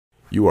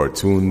You are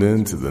tuned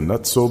in to the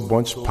Nutso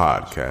Bunch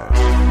podcast.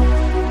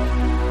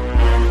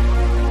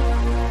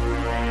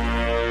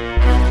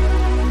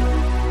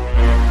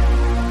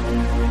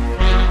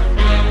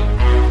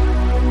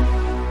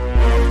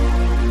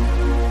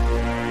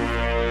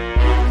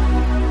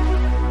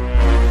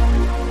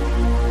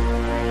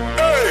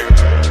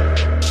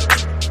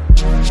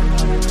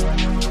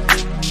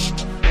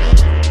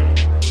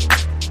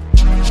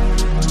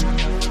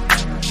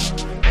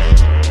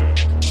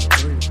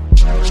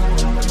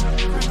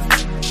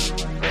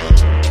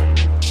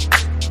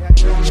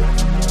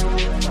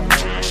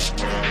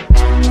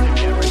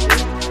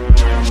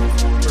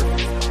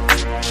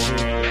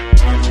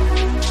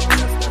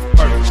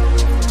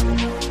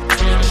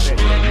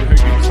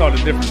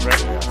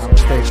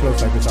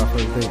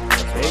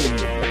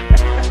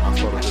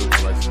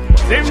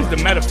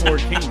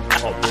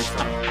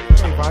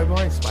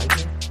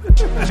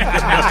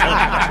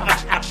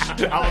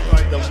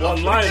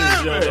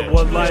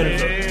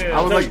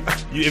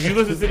 If you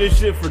listen to this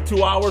shit for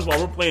 2 hours while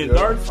we're playing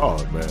darts,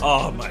 oh man,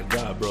 oh my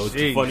god, bro, it's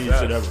the funniest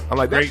shit ever. I'm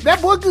like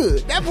that boy good.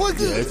 That boy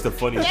good. Yeah, it's the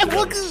funniest shit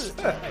boy ever.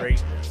 good.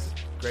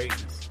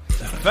 Greatness.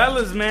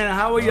 Fellas, man,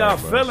 how are y'all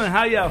feeling?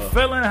 How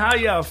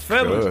y'all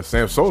feeling?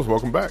 Sam Souls,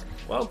 welcome back.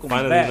 Welcome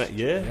Finally,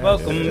 back.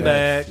 Welcome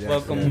back.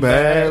 Welcome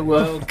back.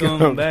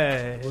 Welcome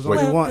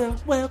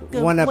back.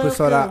 One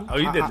episode out. Oh,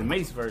 you did the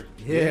Mace version.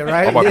 Yeah,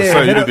 right. I'm about to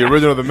say you did the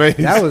original of the Maze.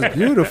 That was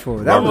beautiful.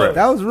 That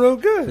was real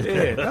good.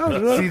 Yeah, that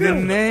was real see good.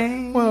 the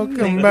name.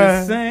 Welcome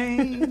back. The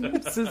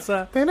same since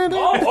I.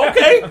 Oh,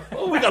 okay.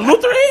 Oh, we got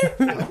Luther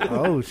here.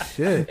 Oh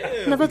shit.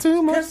 Never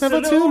too much.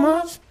 Never too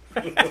much.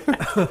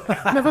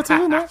 Never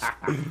too much.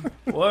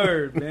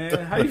 Word,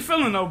 man. How you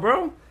feeling though,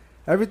 bro?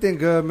 Everything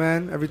good,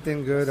 man.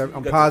 Everything good.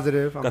 I'm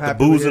positive. I'm got happy.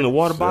 The booze in the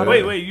water bottle.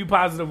 Wait. You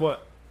positive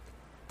what?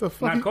 The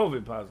fuck? Not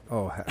COVID positive.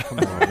 Oh, come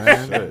on,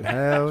 man.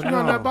 Hell You no.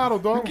 got that bottle,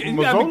 dog? You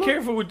gotta be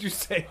careful what you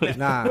say.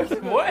 Nah.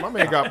 What? My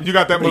man you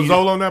got that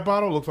Mazzola on that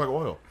bottle? Looks like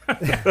oil.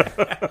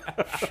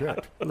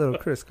 Shit. A little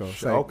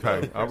Crisco.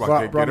 Okay. All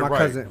right. Brought Get it my right.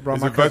 cousin.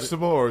 Is it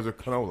vegetable or is it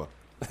canola?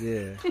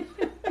 Yeah.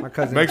 My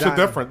cousin Makes Johnny.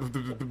 a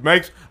difference.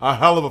 Makes a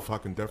hell of a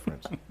fucking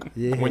difference.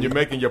 Yeah. When you're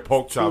making your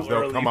pork chops,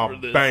 they'll come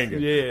out banging.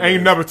 Yeah.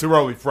 Ain't never too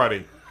early,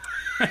 Freddie.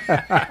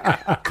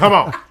 Come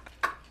on.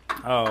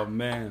 Oh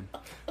man.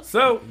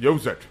 So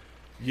Use it.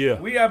 Yeah.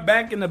 we are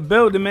back in the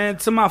building, man.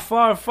 To my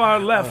far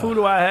left, who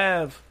do I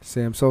have?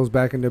 Sam Souls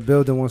back in the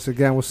building once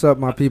again. What's up,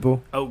 my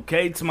people?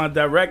 Okay, to my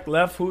direct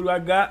left, who do I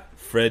got?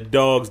 Fred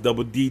Dogs,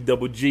 Double D,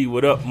 Double G.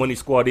 What up? Money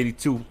Squad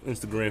 82,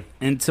 Instagram.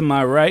 And to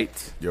my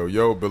right,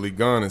 Yo, Billy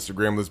Gunn,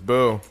 Instagramless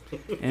Bill.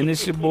 and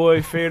it's your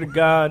boy, Fair to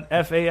God,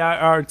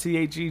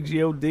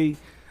 FAIRTHEGOD.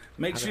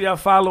 Make sure y'all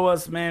follow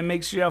us, man.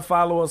 Make sure y'all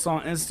follow us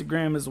on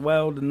Instagram as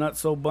well, the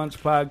Nutso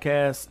Bunch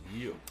Podcast.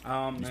 You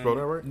spell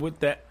that right? With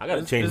that, I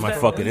gotta change my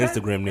fucking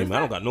Instagram name. I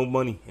don't got no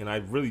money, and I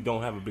really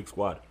don't have a big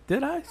squad.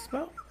 Did I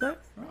spell that?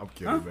 I'm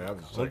kidding, man.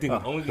 Only thing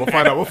We'll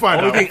find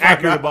out. Only thing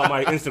accurate about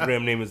my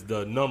Instagram name is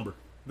the number.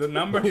 The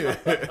number?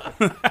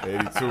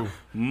 82.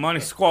 Money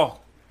Squall.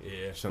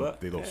 Yeah.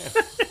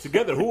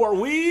 Together, who are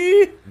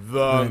we?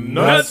 The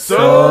Nutso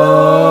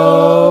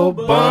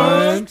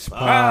Bunch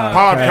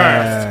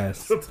Podcast.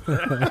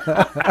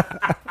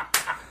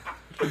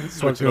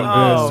 Switch it Oh,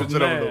 up, Switch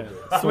it up a little man.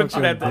 bit. Switch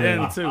it at the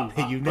end, too.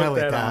 You know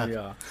Put it, that on, Doc.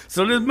 y'all.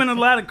 So there's been a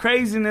lot of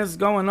craziness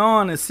going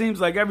on. It seems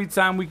like every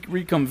time we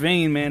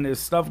reconvene, man, there's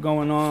stuff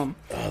going on.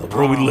 The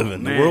world we live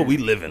in. The man. world we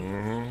live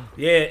in.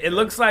 Yeah, it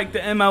looks like the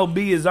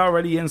MLB is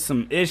already in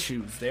some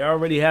issues. They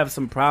already have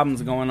some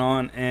problems going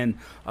on, and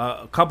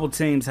a couple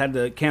teams had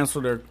to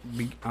cancel their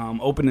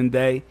opening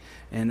day.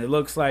 And it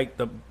looks like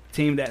the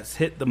team that's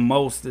hit the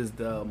most is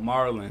the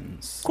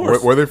Marlins. Of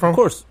course. Where they from? Of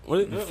course.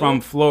 From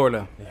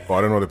Florida Oh, I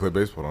didn't know they play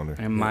baseball on there.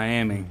 and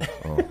Miami.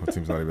 Oh, that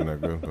team's not even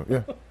that good. But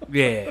yeah.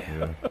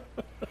 Yeah.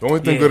 The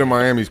only thing Yeah. good in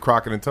Miami is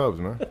Crockett and Tubbs,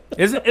 man.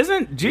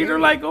 Isn't Jeter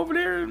like over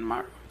there in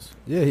Marlins?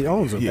 Yeah, he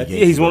owns them. Yeah,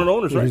 he's one of the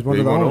owners, right? He's one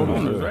of Yeah, the one of the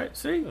owners. owners. Right?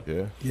 See?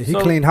 Yeah. Yeah, he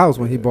So- cleaned house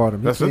when he bought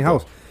him. He That's cleaned it,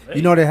 house.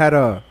 You know they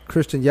had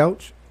Christian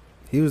Yelich.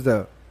 He was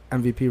the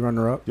MVP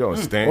runner-up. Yo,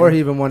 Stan. Or he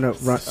even won the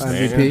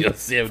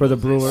MVP for the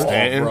Brewers.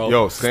 Stanton. bro.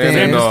 Yo, Stan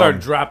Stan. just And, start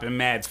dropping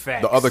mad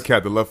facts. the other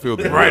cat, the left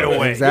fielder. right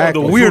away.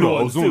 Exactly. The weird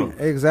ones, Ozuna.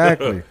 too.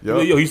 Exactly. Yo.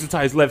 Yo, he used to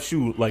tie his left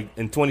shoe like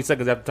in 20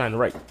 seconds after tying the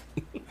right.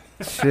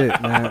 Shit,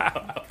 man.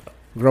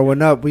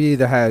 Growing up, we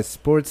either had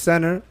Sports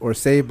Center or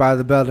Saved by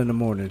the Bell in the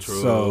morning.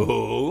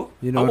 So,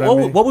 you know what I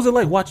mean? What was it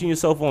like watching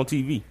yourself on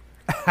TV?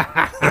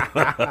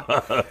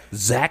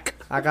 Zach?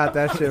 I got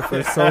that shit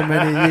for so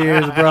many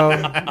years, bro.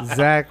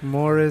 Zach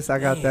Morris, I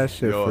got that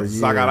shit Yo, for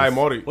years. Sagarai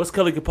Mori. What's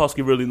Kelly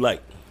Kapowski really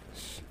like?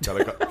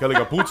 Kelly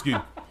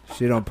Kaputski.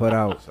 She don't put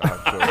out.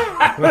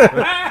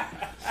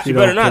 She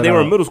don't better not. put They were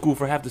out. in middle school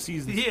for half the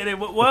season. Yeah,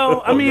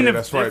 well, I mean, yeah, if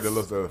that's right. if-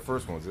 The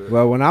first ones. Yeah.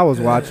 Well, when I was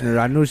watching her,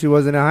 I knew she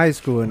wasn't in high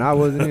school, and I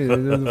wasn't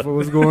either.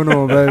 What's going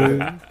on,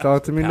 baby?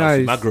 Talk to me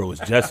nice. My girl was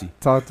Jessie.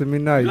 Talk to me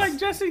nice. you like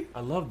Jesse? I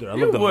loved her. I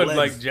You loved the would legs.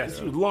 like Jessie.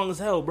 She was long as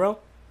hell, bro.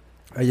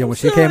 Yeah, when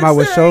she came out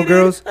with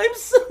Showgirls, I'm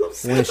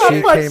so when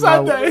she came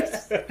out,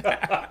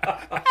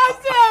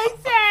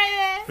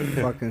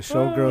 Fucking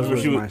Showgirls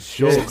was my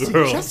Showgirls.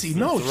 shit. Jesse,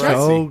 no, Jesse.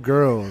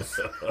 Showgirls.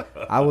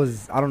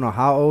 I don't know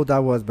how old I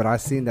was, but I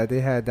seen that they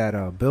had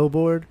that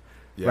billboard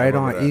Yeah, right I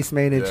on remember that. East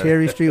Main and Yeah.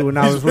 Cherry Street when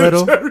I was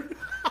little.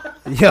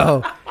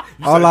 Yo,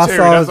 all I Cherry,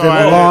 saw was that's all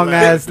I them had. long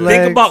ass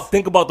legs.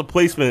 Think about the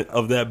placement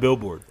of that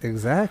billboard.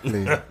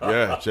 Exactly.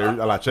 Yeah, Cherry,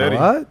 a la Cherry.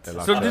 What? A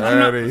la So did you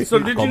Cherry. know? So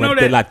did you know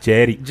Comete la that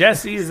cherry.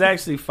 Jesse is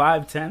actually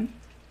 5'10"?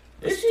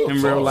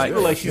 In real life,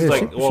 Like she's Yeah,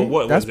 like, well,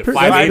 what that's was it? pretty-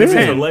 5'8" that's is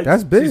her big. legs?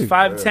 That's big. she's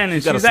 5'10", and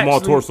She's got a she's small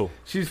actually, torso.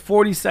 She's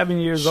 47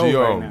 years She, old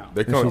right now.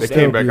 they she's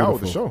came back still out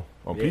with the beautiful. show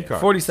on Yeah,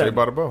 Peacock. 47. Saved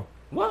by the Bell.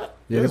 What?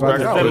 Yeah, It's they about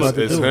back to- out. they about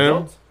It's to do it.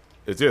 him.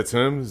 It's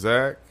Tim,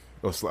 Zach.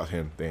 Oh,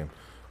 him. Damn.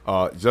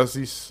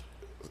 Jesse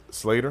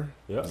Slater.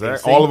 Yeah. Zach.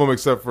 AC. All of them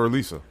except for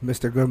Lisa.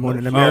 Mr. Good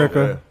Morning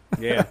America.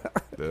 Yeah.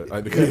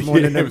 Good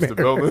Morning, Mr.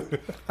 Building.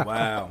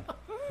 Wow.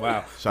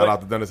 Shout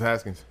out to Dennis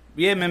Haskins.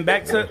 Yeah, man.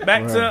 Back to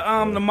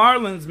the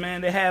Marlins,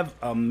 man. They have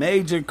a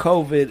major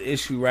COVID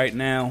issue right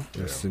now,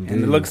 Yes, and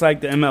indeed. it looks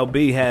like the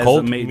MLB has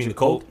Cold? a You major mean the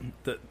cold?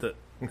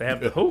 They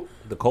have the who?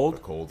 The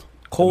cold? Cold.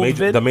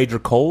 COVID. The major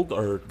cold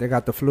or They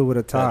got the flu with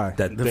a tie.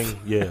 that thing?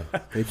 Yeah.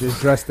 They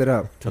just dressed it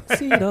up.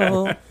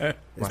 Tuxedo.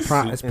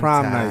 It's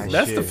prom night.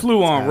 That's the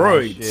flu on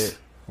roids.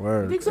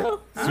 Word.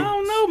 so? I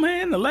don't know,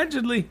 man.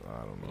 Allegedly.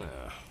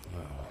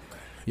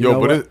 You Yo, know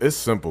but what? it's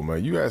simple,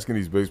 man. You asking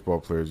these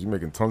baseball players, you're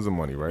making tons of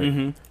money, right?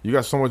 Mm-hmm. You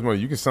got so much money.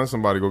 You can send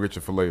somebody to go get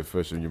your fillet of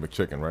fish and your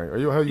McChicken, right? Or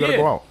hell, you gotta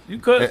go out. You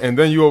could. And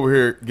then you over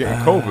here getting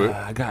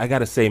COVID. I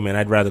gotta say, man,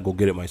 I'd rather go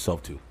get it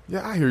myself too.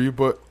 Yeah, I hear you,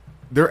 but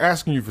they're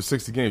asking you for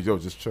 60 games. Yo,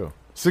 just chill.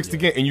 60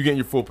 games, and you getting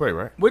your full pay,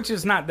 right? Which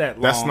is not that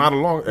long. That's not a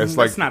long. It's Mm,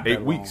 like that's not 8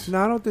 that weeks.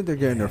 No, I don't think they're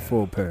getting their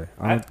full pay.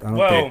 I don't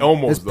well, think.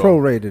 Almost. It's though.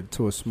 prorated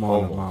to a small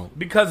Almost. amount.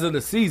 because of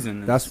the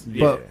season. That's-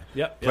 yeah. but-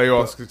 Yep.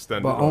 Playoffs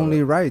extended. But all only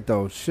that. right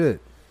though. Shit.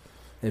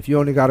 If you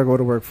only got to go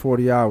to work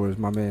 40 hours,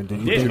 my man,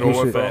 then you Yeah. think You know you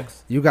what, should.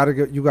 facts? You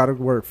gotta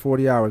work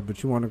 40 hours,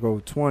 but you want to go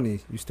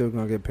 20. You still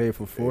gonna get paid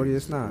for 40.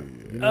 It's not.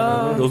 You know what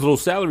I mean? Those little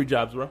salary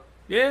jobs, bro.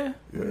 Yeah.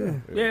 Yeah.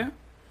 Yeah.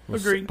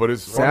 Agreed. But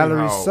it's funny Salary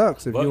how-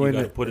 sucks if But you you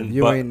gotta ain't. put in. If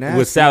you But ain't with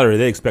nasty. salary,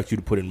 they expect you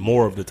to put in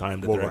more of the time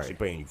that Well, they're right. actually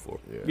paying you for.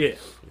 Yeah.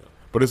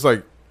 But it's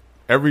like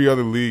every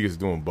other league is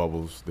doing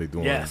bubbles. They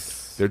doing.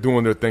 Yes. They're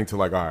doing their thing to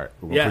like, all right,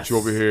 we're gonna Yes. put you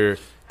over here,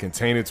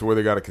 contain it to where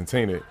they got to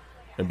contain it,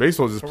 and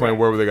baseball's just playing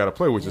wherever they got to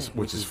play, which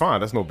is fine.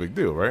 That's no big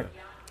deal, right?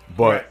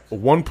 But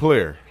one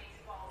player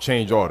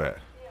changed all that.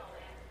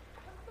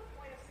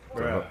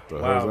 Right. The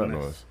hell's that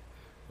Wildness. noise?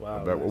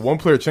 Wow. One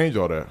player changed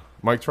all that.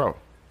 Mike Trout.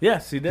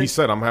 Yes, he did. He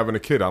said, "I'm having a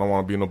kid. I don't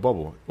want to be in a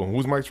bubble." Well,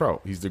 who's Mike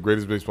Trout? He's the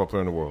greatest baseball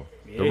player in the world,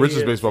 Yeah, the he richest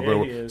is. baseball player in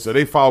the Yeah, he world. is. So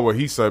they followed what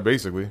he said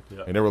basically,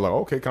 Yeah. and they were like,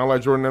 "Okay, kind of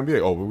like Jordan in the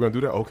NBA. Oh, we're gonna do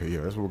that. Okay,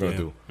 yeah, that's what we're gonna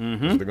do. Mm-hmm.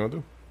 That's what they're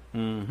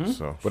gonna do."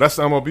 So, but that's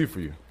the MLB for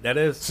you. That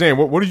is. Sam,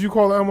 what did you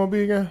call the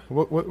MLB again?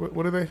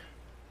 What are they?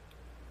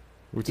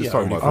 We just Yeah,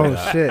 talking about Oh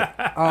that. shit.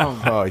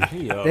 Oh, yeah.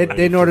 He They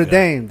already Notre forgot.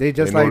 Dame. They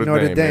just They like Notre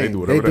Notre Dame, man. Dame. They They do do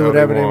whatever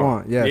whatever they they want.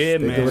 want. Yes, Yeah,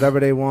 they man. do whatever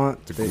they want.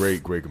 It's a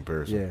great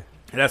comparison. Yeah.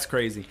 That's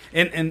crazy.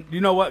 And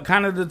you know what?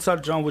 Kind of to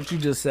touch on what you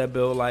just said,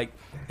 Bill, like,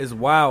 it's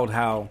wild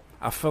how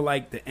I feel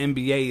like the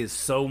NBA is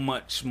so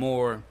much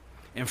more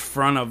in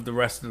front of the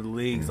rest of the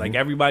leagues. Like,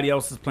 everybody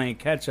else is playing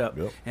catch up.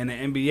 Yep. And the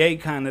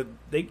NBA kind of,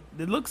 it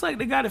looks like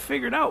they got it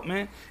figured out,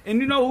 man. And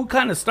you know who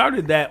kind of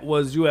started that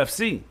was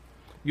UFC.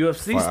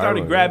 UFC Fight started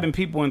Island, grabbing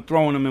people and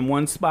throwing them in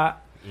one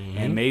spot.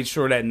 And made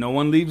sure that no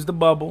one leaves the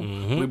bubble.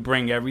 We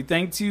bring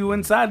everything to you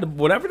inside the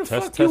whatever the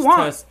fuck you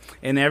want,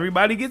 and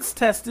everybody gets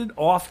tested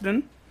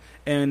often.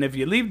 And if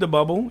you leave the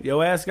bubble,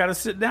 your ass got to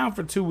sit down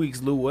for 2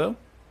 weeks, Lou Will.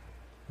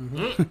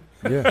 Yeah.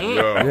 Yo,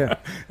 Yeah.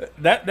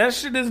 That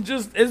shit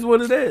is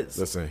what it is.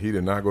 listen, he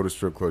did not go to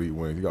strip club to eat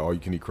wings. He got all you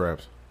can eat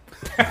crabs.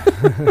 They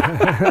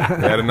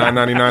had a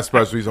 $9.99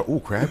 special. He's like, "Ooh,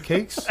 crab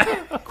cakes,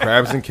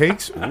 crabs and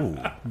cakes." Ooh,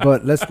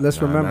 But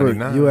let's remember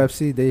 $9.99.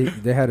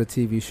 UFC. They had a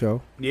TV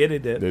show. Yeah, they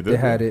did. they did. They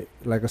had it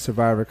like a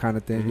Survivor kind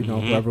of thing. You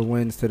know, whoever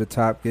wins to the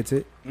top gets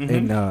it.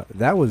 And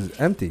that was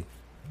empty.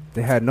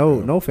 They had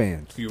no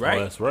fans. You right.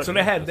 Oh, that's right. So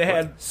they had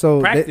So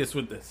they- practice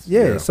with this.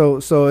 Yeah, Yeah. so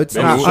it's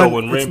That not was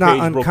when it's not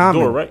Rampage broke the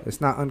uncommon. door, right?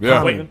 It's not Yeah.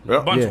 uncommon. Yeah.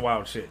 A bunch Yeah. of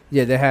wild shit.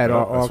 Yeah, they had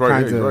all That's right,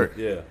 kinds yeah, of you're right.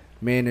 Yeah.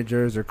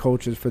 managers or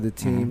coaches for the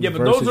team. Yeah, but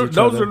versus those each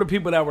are other. the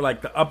people that were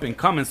like the up and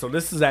coming. So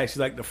this is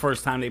actually like the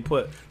first time they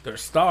put their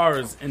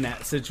stars in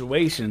that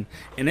situation,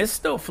 and it's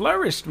still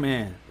flourished,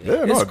 man. Yeah,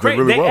 no, it's it did great.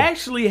 really They well.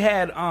 actually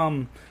had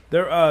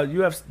their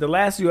UFC, the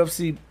last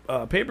UFC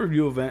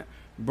pay-per-view event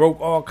broke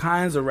all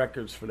kinds of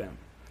records for them.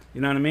 You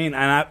know what I mean?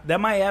 And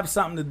that might have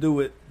something to do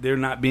with there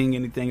not being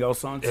anything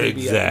else on TV at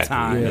the Exactly.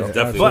 time. Yeah, That's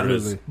definitely But, what it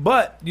is.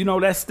 but you know,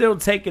 that's still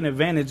taking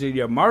advantage of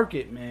your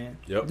market, man.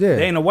 Yep. Yeah.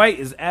 Dana White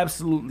is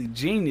absolutely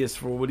genius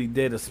for what he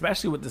did,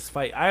 especially with this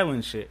Fight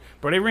Island shit.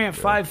 Bro, they ran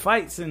 5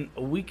 fights in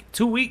a week,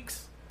 2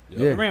 weeks.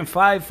 They Yeah. ran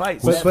 5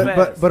 fights. But, that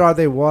but, fast. but are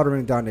they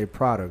watering down their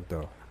product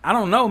though? I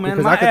don't know, man.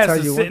 Because My I can ass tell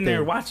is you one sitting there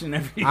thing. watching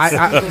every.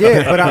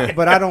 Yeah,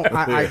 but I don't.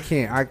 I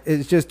can't.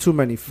 It's just too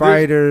many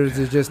fighters.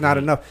 There's just not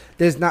enough.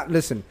 There's not.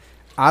 Listen,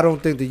 I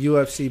don't think the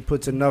UFC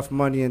puts enough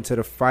money into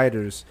the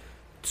fighters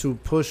to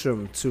push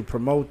them, to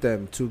promote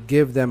them, to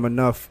give them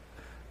enough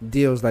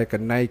deals like a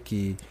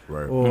Nike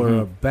Right. or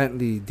a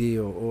Bentley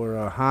deal or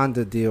a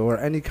Honda deal or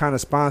any kind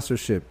of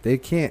sponsorship. They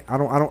can't.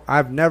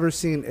 I've never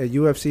seen a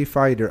UFC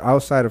fighter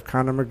outside of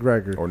Conor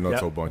McGregor Or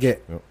Nutso Bunch.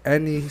 get Yep.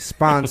 any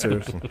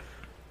sponsors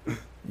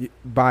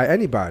by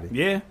anybody.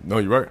 Yeah. No,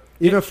 you're right.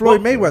 Even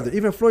Floyd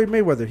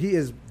Mayweather. He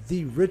is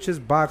the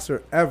richest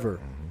boxer ever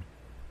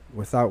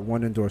without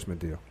one endorsement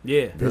deal.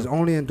 Yeah. His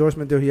only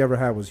endorsement deal he ever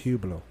had was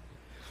Hublot.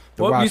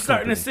 Well, watch you're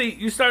starting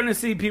company. to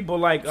see people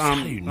like How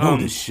do you know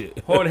this shit?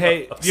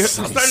 Jorge. You're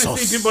Son, starting so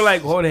to see people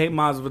like Jorge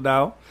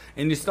Masvidal,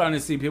 and you're starting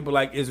to see people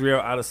like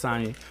Israel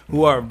Adesanya,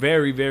 who are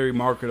very, very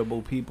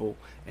marketable people,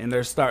 and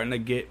they're starting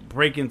to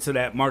break into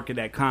that market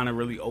that kind of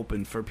really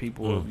opened for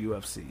people of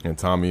UFC. And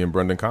Tommy and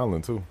Brendan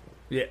Conlon, too.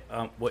 Yeah.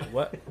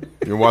 What?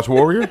 You watch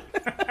Warrior?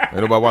 Ain't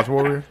nobody watch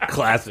Warrior?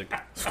 Classic.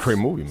 It's a great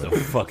movie, man.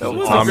 Fucking That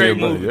was a Tommy great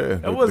and movie. Yeah,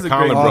 That was a Conlon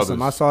great- brothers.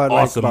 Awesome. I saw it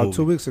like Awesome about movie.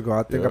 2 weeks ago.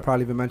 I think Yeah. I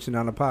probably even mentioned it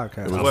on the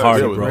podcast. It was Tom hard.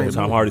 Hardy, It was bro. great.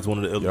 Tom Hardy's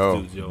one of the illest Yo,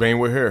 dudes, yo. Bane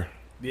with hair.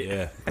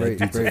 Yeah, Great,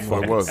 that dude's great a movie.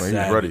 fucking It was, man. He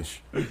was ready.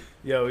 savage.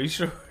 Yo, he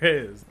sure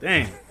is.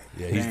 Dang.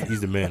 Yeah,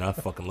 he's the man. I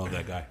fucking love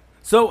that guy.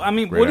 So I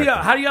mean, Great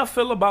actor. how do y'all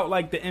feel about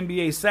like the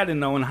NBA setting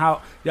though, and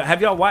how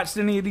have y'all watched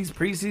any of these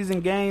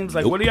preseason games?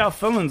 Like, Nope. what are y'all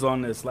feelings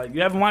on this? Like,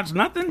 you haven't watched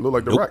nothing? Look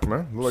like the Nope. Wreck,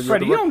 man. Look like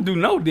Freddie, you you don't do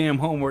no damn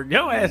homework.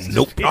 Your ass.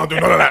 Nope. I don't do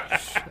none of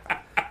that.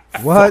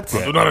 What? I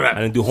don't do none of I that.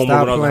 didn't do homework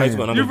Stop when I was in high playing.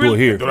 school, and I'm You gonna do it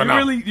here.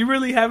 really, you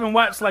really haven't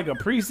watched like a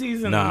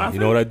preseason? or Nah, nothing? you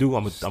know what I do?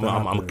 I'm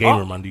a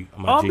gamer, man.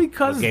 All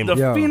because the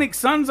Yo. Phoenix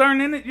Suns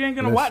aren't in it. You ain't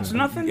gonna watch Listen.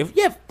 nothing.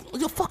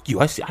 Fuck you.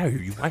 I hear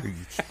you. I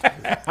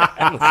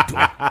know what you're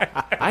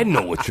doing. I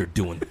know what you're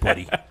doing,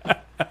 buddy.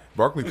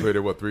 Barkley played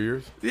there, 3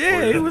 years?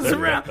 Yeah, he was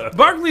around.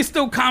 Barkley's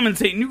still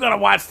commentating. You gotta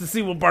watch to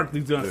see what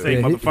Barkley's gonna say,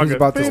 Yeah, motherfucker. he's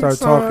about to start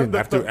talking.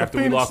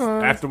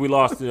 After we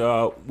lost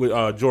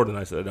with Jordan,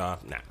 I said, nah.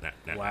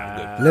 Wow.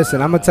 I'm good.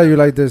 Listen, I'm gonna tell you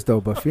like this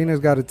though, but Phoenix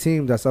got a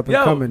team that's up and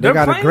Yo, coming. They they're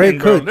got a playing, great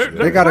bro. coach. They're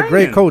They got a great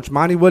playing. coach.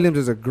 Monty Williams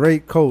is a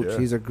great coach. Yeah.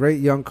 He's a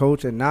great young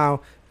coach, and now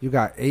you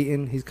got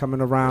Ayton. He's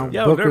coming around.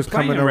 Yo, Booker's they're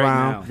playing coming right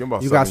around. now. Give him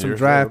about You got 7 some years.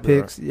 draft Yeah,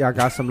 picks. Yeah, I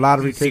got some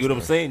lottery You see picks. what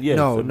I'm saying? Yeah.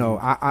 No, so- no.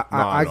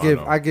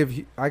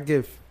 I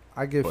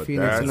give But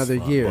Phoenix that's another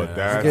fine. year. But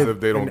that's Give- if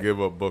they don't and-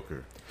 give up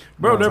Booker.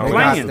 Bro, they're they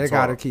playing. They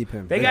got to keep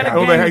him. They got a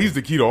Oh, game. he's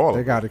the key to all.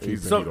 They gotta keep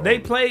He's the So key to they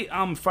all.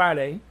 play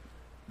Friday.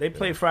 They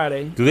play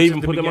Friday. Do they even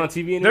At the put them on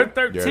beginning. TV They're anymore?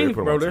 13th, Yeah, they put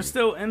them bro. on They're TV.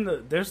 still in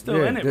the. They're still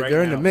Yeah, in it right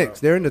they're in now, the mix.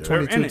 bro. They're in the They're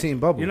in 22 it. team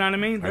bubble. You know what I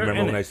mean? I They're remember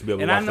in when it. I used to be able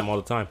to And watch them all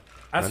the time.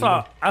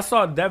 I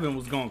saw Devin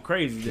was going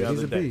crazy the He's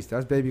other a day. beast.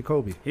 That's baby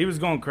Kobe. He was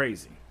going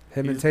crazy.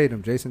 Him and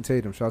Tatum, Jason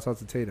Tatum. Shouts out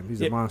to Tatum. He's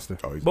Yeah. a monster.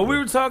 Oh, he's But we good.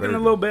 were talking Very a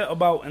little bit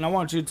about, and I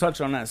want you to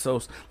touch on that.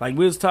 So, like,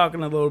 we was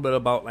talking a little bit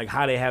about like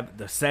how they have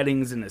the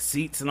settings and the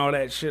seats and all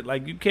that shit.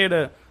 Like, you care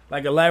to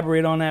like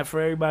elaborate on that for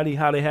everybody?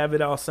 How they have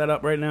it all set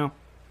up right now?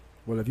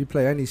 Well, if you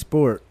play any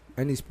sport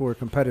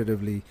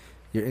competitively,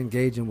 you're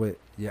engaging with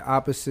your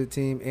opposite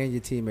team and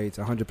your teammates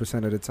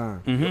 100% of the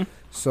time. Mm-hmm.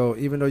 So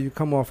even though you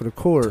come off of the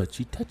court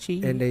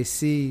Touchy. and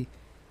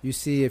you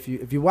see if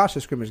you watch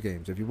the scrimmage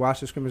games, if you watch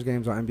the scrimmage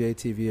games on NBA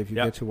TV, if you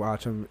Yep. get to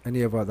watch them,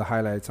 any of the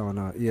highlights on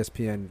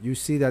ESPN, you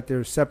see that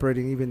they're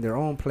separating even their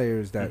own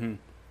players that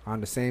on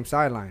the same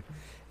sideline,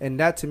 and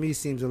that to me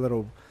seems a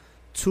little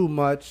too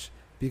much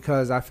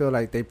because I feel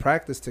like they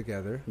practice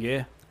together.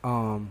 Yeah,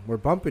 We're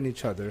bumping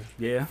each other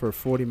yeah. for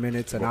 40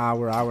 minutes, an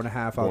hour and a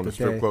half out Going the to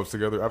strip day. clubs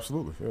together,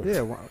 absolutely. Yeah.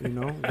 Yeah,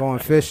 well, going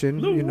fishing,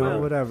 Lou Will.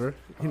 whatever.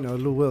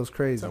 Lou Will's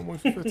crazy. That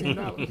one's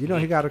 $15.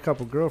 He got a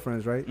couple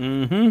girlfriends, right?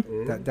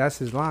 Mm-hmm. That's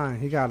his line.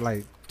 He got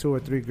like 2 or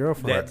 3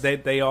 girlfriends.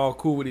 They all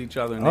cool with each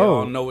other and they Oh.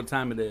 all know what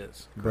time it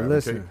is. But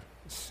listen,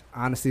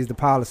 honesty is the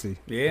policy.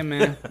 Yeah,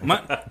 man.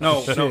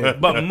 No,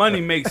 but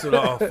money makes it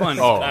all funny.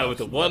 Guy with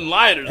the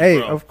one-liners, Hey,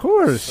 bro. of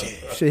course.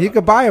 Shit, he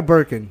could buy a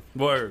Birkin,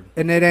 Word,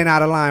 and it ain't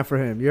out of line for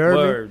him. You heard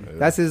word, me?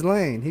 That's his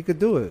lane. He could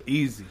do it.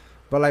 easy.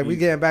 But like we Easy.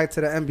 getting back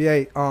to the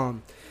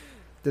NBA,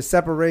 the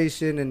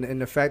separation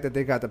and the fact that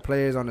they got the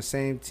players on the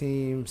same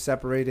team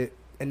separated,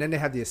 and then they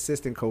have the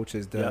assistant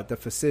coaches, the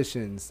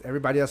physicians,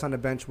 everybody else on the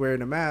bench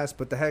wearing a mask,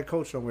 but the head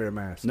coach don't wear a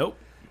mask. Nope,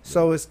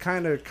 So it's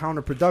kind of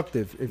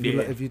counterproductive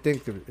Yeah. if you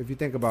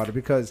think about it,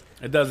 because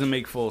it doesn't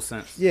make full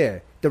sense.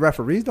 the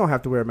referees don't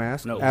have to wear a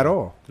mask No. at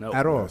all. No.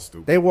 At all. That's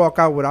stupid. They walk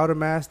out without a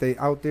mask. They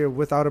out there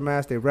without a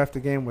mask. They ref the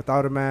game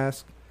without a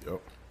mask. Yep.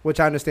 Which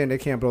I understand they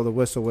can't blow the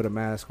whistle with a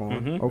mask on.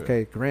 Mhm.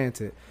 Okay,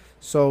 granted.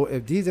 So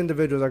if these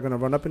individuals are going to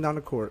run up and down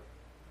the court,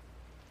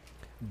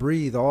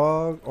 breathe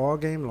all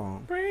game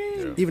long,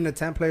 Yeah. even the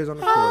 10 players on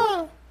the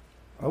court.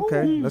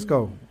 Okay, let's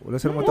go.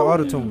 Let's hit them with the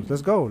auto tunes.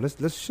 Let's go. Let's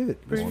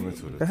shit. Going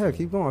into Go the ahead, team.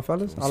 keep going,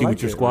 fellas. I See like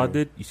what your it. squad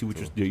did? You see what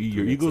your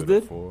Eagles Into the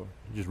did? four.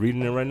 Just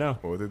reading it right now.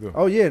 What they do?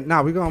 Oh yeah,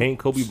 now we going. Paint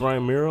Kobe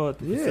Bryant mural at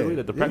the facility,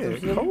 at the practice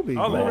facility. Kobe.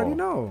 Oh, you they- already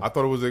know. I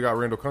thought it was they got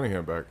Randall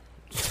Cunningham back.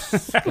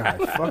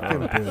 God,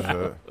 fucking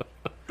Bill.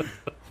 Shit.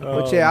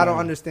 But yeah, I don't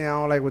understand. I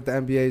don't like what the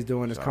NBA is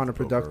doing. It's Shout out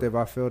to Bill counterproductive.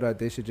 I feel that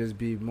they should just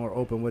be more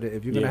open with it.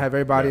 If you're gonna Yeah. have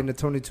everybody Yeah. in the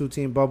 22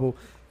 team bubble,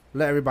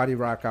 let everybody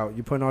rock out.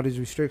 You're putting all these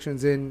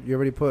restrictions in. You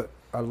already put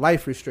a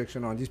life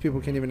restriction on. These people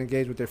can't even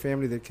engage with their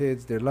family, their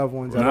kids, their loved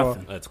ones at all.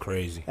 That's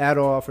crazy. At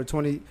all for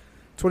 20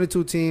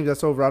 22 teams.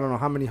 That's over. I don't know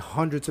how many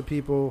hundreds of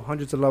people,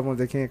 hundreds of loved ones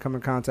they can't come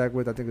in contact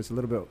with. I think it's a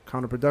little bit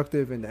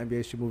counterproductive, and the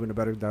NBA should move in a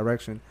better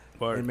direction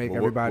and make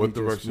everybody what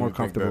just direction more you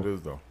think comfortable. that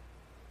is, though?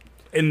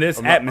 in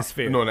this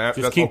atmosphere. No,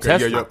 Just keep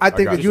testing. I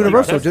think it's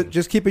universal.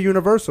 Just keep it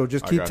universal.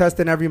 Just I keep got you.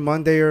 testing every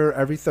Monday or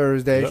every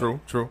Thursday. True.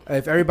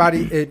 If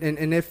everybody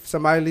and if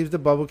somebody leaves the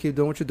bubble, keep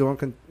doing what you're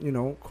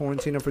doing.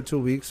 Quarantine them for 2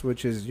 weeks,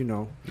 which is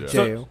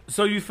jail.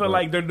 So you feel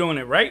like they're doing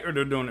it right or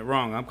they're doing it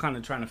wrong? I'm kind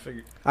of trying to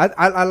figure.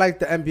 I like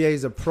the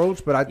NBA's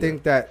approach, but I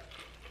think that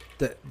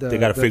they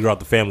got to figure out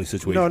the family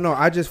situation. No.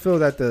 I just feel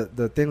that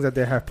the things that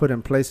they have put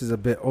in place is a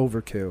bit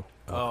overkill.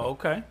 Oh,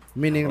 okay.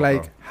 Meaning,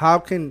 like, how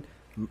can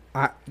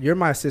you're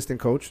my assistant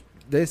coach?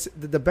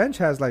 The bench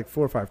has like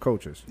 4 or 5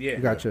 coaches. Yeah. You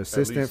got your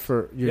assistant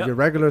for Yep. your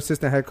regular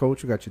assistant head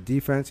coach. You got your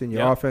defense and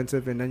your Yep.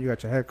 offensive, and then you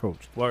got your head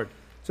coach. Word.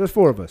 So it's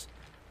 4 of us.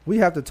 We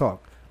have to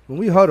talk. When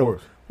we huddle,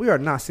 we are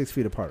not 6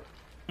 feet apart.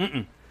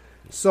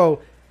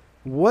 So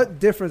what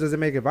difference does it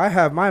make if I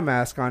have my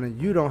mask on and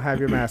you don't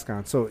have your mask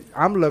on? So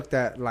I'm looked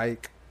at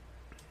like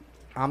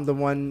I'm the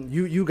one.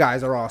 You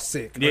guys are all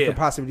sick. Or could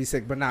possibly be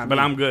sick, but not me. But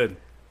I'm good.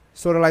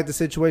 Sort of like the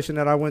situation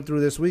that I went through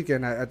this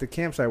weekend at the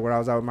campsite where I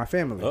was out with my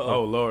family.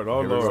 Oh Lord.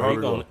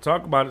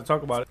 Talk about it.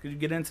 Could you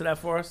get into that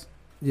for us?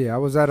 Yeah, I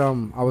was I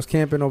was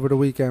camping over the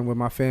weekend with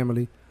my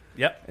family.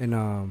 Yep.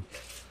 And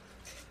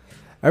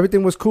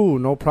everything was cool,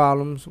 no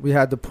problems. We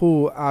had the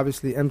pool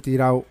obviously emptied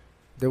out.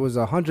 There was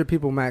 100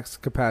 people max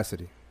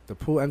capacity. The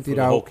pool emptied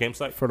out. The whole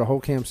campsite? For the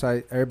whole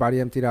campsite. Everybody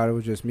emptied out. It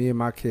was just me and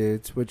my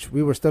kids, which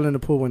we were still in the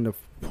pool when the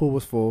pool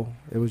was full.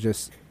 It was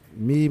just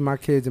me, my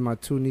kids, and my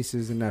 2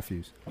 nieces and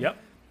nephews. Yep.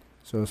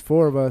 So it was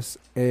 4 of us,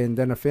 and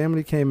then a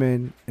family came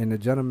in, and the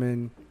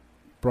gentleman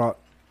brought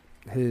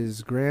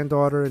his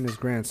granddaughter and his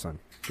grandson.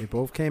 They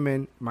both came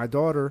in. My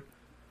daughter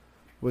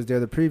was there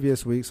the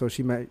previous week, so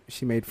she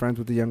made friends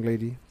with the young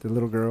lady, the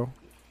little girl.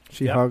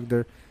 She hugged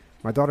her.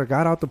 My daughter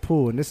got out the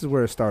pool, and this is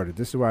where it started.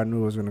 This is where I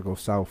knew it was going to go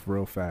south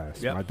real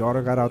fast. Yep. My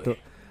daughter got out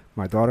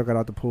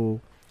the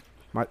pool.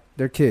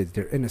 They're kids.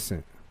 They're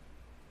innocent.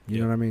 You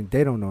know what I mean?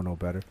 They don't know no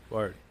better.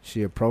 Word.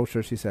 She approached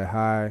her. She said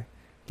hi,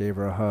 gave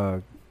her a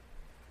hug.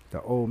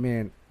 The old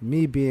man,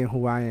 me being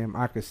who I am,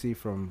 I could see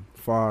from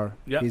far.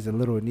 Yep. He's a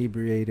little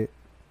inebriated,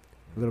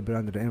 a little bit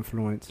under the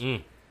influence.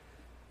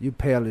 You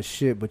pale as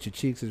shit, but your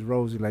cheeks is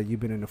rosy like you've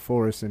been in the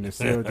forest and it's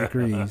 0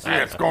 degrees.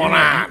 What's going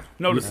on?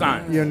 Know the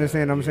signs. You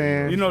understand what I'm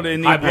saying? You know the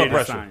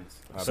inebriated signs.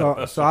 So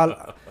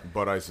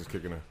Bud Ice is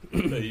kicking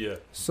in. Yeah.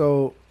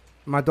 So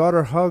my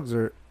daughter hugs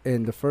her,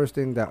 and the first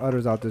thing that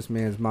utters out this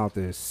man's mouth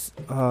is,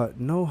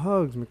 "No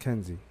hugs,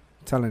 Mackenzie,"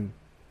 telling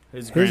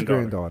his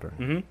granddaughter.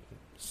 Mm-hmm.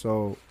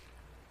 So.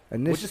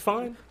 Which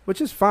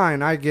is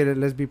fine. I get it.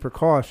 Let's be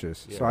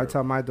precautious. Yeah, so I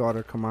tell my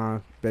daughter, come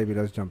on, baby,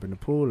 let's jump in the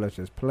pool. Let's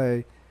just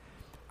play.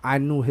 I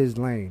knew his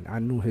lane. I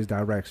knew his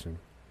direction.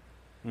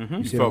 Mm-hmm.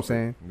 You see what I'm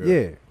saying?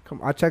 Yeah. Come.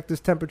 I checked this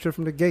temperature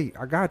from the gate.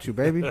 I got you,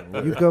 baby.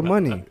 You good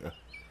money.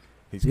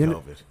 He's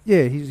COVID.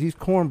 Yeah, he's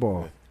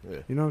cornball. Yeah.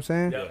 You know what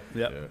I'm saying?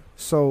 Yeah.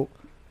 So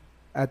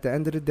at the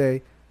end of the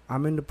day,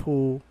 I'm in the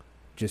pool,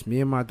 just me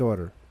and my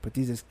daughter. But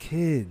these is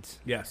kids.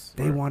 Yes.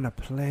 They want to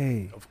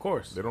play. Of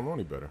course. They don't know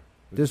any better.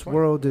 This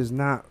world is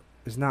not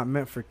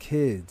meant for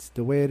kids.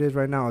 The way it is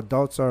right now,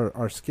 adults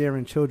are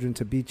scaring children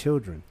to be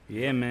children.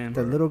 Yeah, man.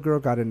 The little girl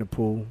got in the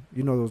pool.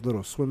 You know those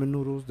little swimming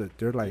noodles that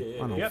they're like I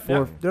don't know, Yep, 4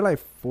 yep. they're like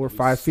 4 or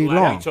 5 feet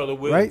long, each other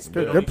with, right?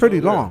 spit on They're each pretty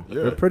other. long.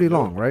 Yeah, They're pretty yeah.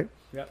 long, right?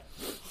 Yep.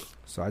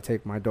 So I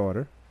take my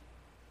daughter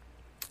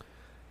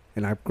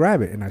and I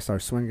grab it and I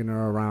start swinging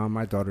her around.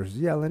 My daughter's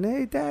yelling,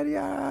 "Hey, daddy!"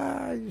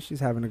 Ah.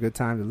 She's having a good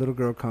time. The little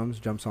girl comes,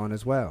 jumps on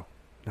as well.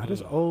 Now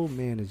this old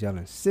man is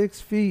yelling, 6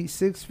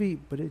 feet,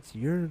 but it's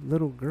your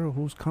little girl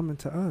who's coming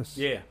to us.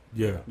 Yeah.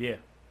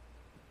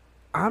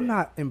 I'm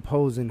not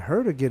imposing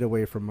her to get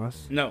away from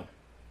us. No.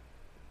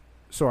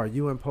 So are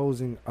you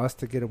imposing us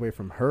to get away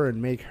from her and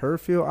make her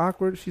feel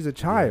awkward? She's a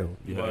child.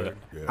 Yeah.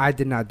 I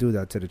did not do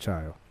that to the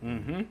child.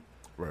 Mm-hmm.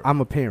 Right. I'm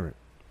a parent,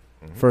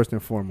 first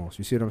and foremost.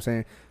 You see what I'm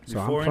saying? So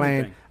Before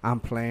I'm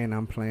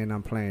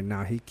playing.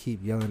 Now he keep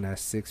yelling that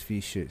 6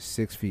 feet shit,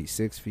 6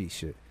 feet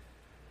shit.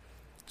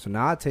 So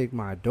now I take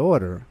my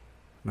daughter,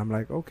 and I'm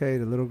like, okay,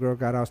 the little girl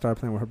got out, started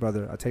playing with her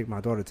brother. I take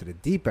my daughter to the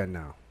deep end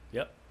now.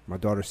 Yep. My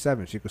daughter's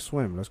 7. She could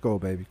swim. Let's go,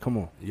 baby. Come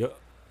on. Yep.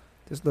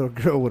 This little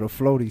girl with a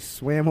floaty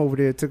swam over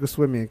there, took a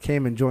swim in, and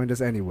came and joined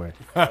us anyway.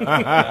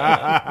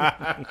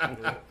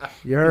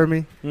 You heard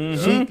me?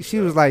 Mm-hmm. She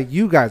was like,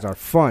 you guys are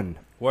fun.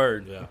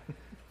 Word. Yeah.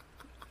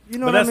 You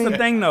know But what that's I mean? the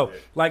thing, though.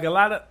 Like a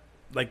lot of,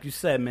 like you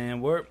said,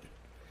 man,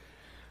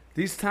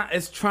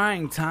 it's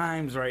trying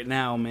times right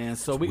now, man.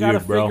 So we got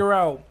to figure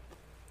out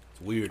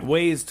Weird.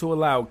 ways to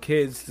allow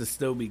kids to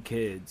still be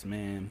kids,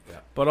 man. Yeah.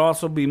 But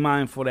also be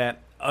mindful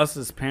that us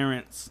as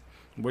parents,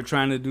 we're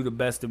trying to do the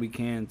best that we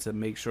can to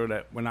make sure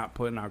that we're not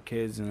putting our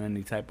kids in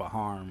any type of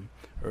harm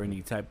or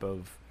any type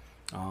of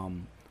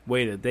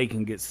way that they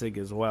can get sick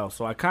as well.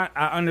 So I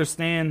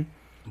understand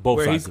Both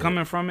where sides he's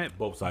coming from it,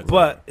 Both sides.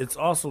 but it's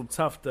also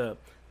tough to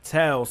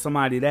tell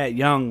somebody that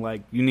young,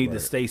 like, you need to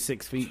stay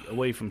 6 feet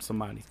away from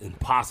somebody.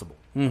 Impossible.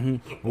 Mm-hmm.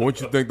 But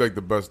wouldn't you think like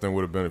the best thing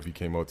would have been if he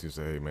came out to you and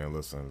said, "Hey man,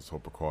 listen, this whole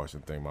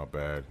precaution thing, my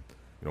bad."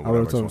 You know, I would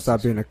have told him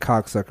stop being a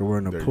cocksucker. We're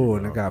in the There you pool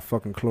and go. it got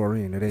fucking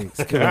chlorine. It ain't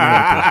killing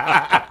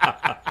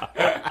nothing.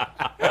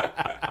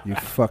 You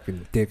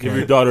fucking Give your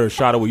dickhead, daughter a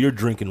shot of what you're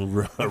drinking,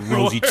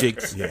 Rosy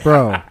Chicks.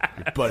 bro.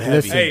 Butt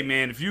Listen. Hey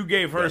man, if you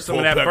gave her some of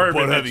full that pack bourbon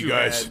butt that heavy, you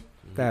guys. had,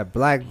 That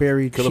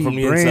blackberry Kill it cheap from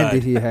the brandy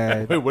inside. he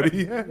had. Wait, what did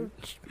he have?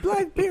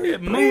 Blackberry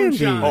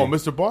moonshine. brandy. Oh,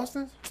 Mr.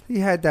 Boston. He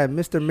had that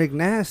Mr.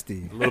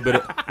 McNasty.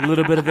 A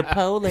little bit of the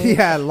pole. He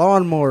had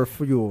lawnmower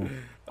fuel.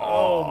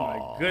 oh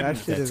my That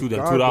goodness, shit is Them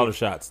garbage. $2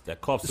 shots.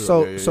 That cough syrup.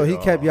 So Yeah, so he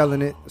yeah. kept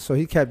yelling it. So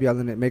he kept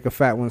yelling it. Make a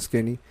fat one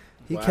skinny.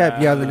 He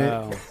kept yelling it.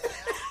 Wow.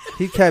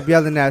 He kept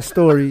yelling that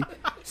story.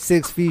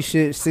 6 feet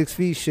shit. 6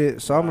 feet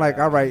shit. So I'm like,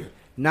 all right.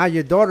 Now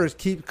your daughters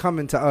keep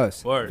coming to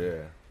us. Word.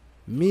 Yeah.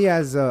 Me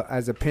as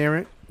a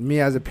parent. Me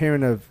as a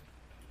parent of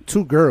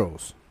 2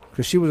 girls,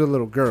 because she was a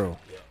little girl.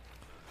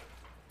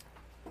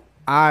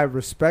 I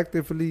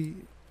respectively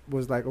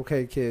was like,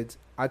 okay, kids.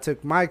 I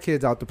took my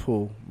kids out the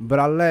pool, but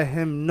I let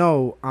him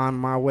know on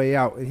my way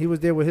out. And he was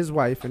there with his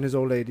wife and his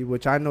old lady,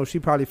 which I know she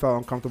probably felt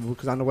uncomfortable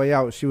because on the way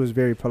out, she was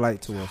very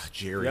polite to us.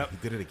 Jerry, Yep. he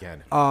did it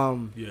again.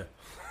 Yeah.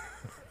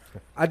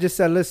 I just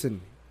said,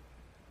 listen,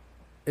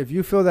 if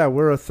you feel that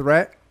we're a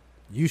threat,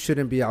 you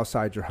shouldn't be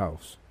outside your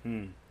house.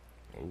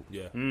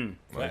 Yeah.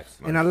 Nice,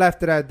 And I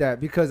left it at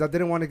that because I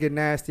didn't want to get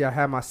nasty. I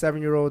had my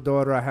 7-year-old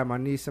daughter, I had my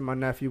niece and my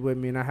nephew with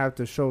me, and I have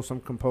to show some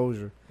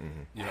composure.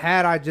 Yeah.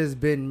 Had I just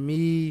been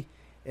me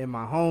and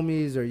my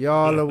homies or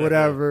y'all or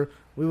whatever,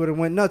 we would have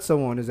went nuts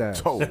on his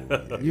ass. Oh,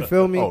 yeah. You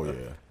feel me? Oh yeah.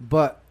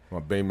 But My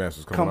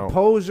Baymaster's coming out.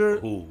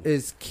 composure Ooh.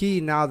 is key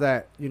now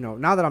that,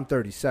 now that I'm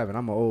 37.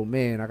 I'm an old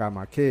man. I got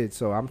my kids,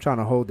 so I'm trying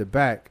to hold it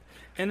back.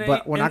 And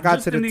But when I got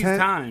just to the in these tent,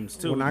 times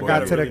too, When I you got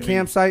gotta to the really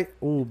campsite,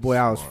 oh boy,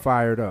 I was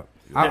fired up.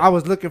 I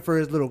was looking for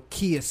his little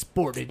Kia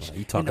Sportage.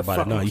 You talk in the about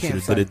it now. fucking You should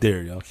have campsite. did it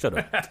there, yo. Shut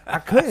up. I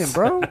couldn't,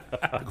 bro.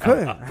 I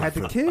couldn't. I had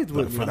the kids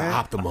with me, man.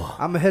 Optima.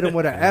 I'm gonna hit him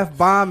with an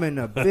F-bomb and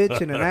a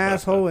bitch and an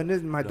asshole, and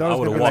this my I dog's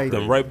would gonna have be walked like,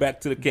 them right back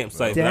to the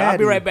campsite. Daddy. I'll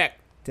be right back.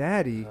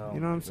 "Daddy," you know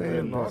what I'm saying?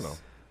 Yeah, no, but, no.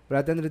 but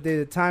at the end of the day,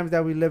 the times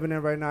that we living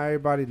in right now,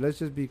 everybody, let's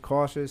just be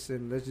cautious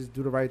and let's just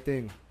do the right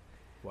thing.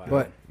 Wow.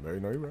 But No, you're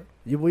right.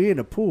 we in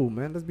the pool,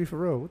 man. Let's be for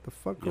real. What the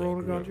fuck, Yeah,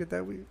 Corona agreed. gonna get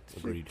that? We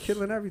Agreed. shit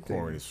killing everything.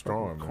 Corn is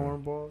strong, Fucking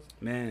man. cornballs.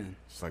 man.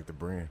 It's like the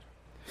brand.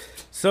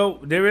 So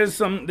there is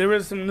some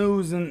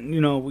news, and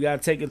we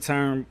gotta take a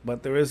turn,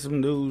 but there is some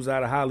news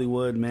out of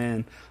Hollywood,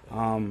 man.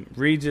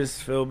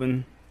 Regis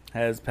Philbin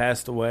has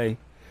passed away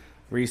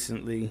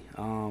recently.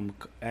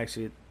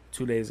 Actually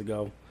 2 days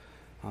ago.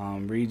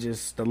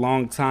 Regis, the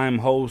longtime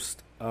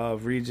host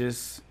of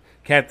Regis,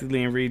 Kathy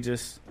Lee and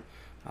Regis.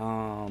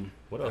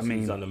 What else? I mean,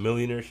 He's on the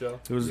Millionaire Show.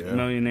 He was Yeah. a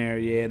millionaire.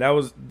 Yeah, that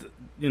was,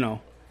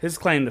 his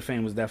claim to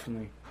fame was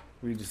definitely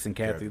Regis and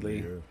Kathy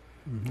Lee.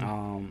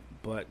 Yeah.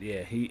 But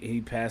yeah,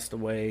 he passed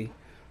away.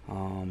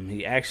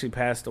 He actually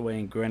passed away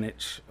in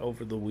Greenwich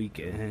over the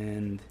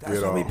weekend. That's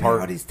Yeah, why we pay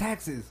heart- all these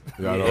taxes.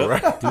 Yeah, I know,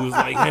 right? Dudes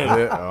like him.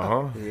 Yeah,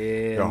 uh-huh. Yeah,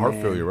 Yeah, heart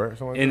man. failure, right?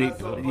 Something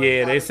like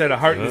And they said a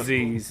heart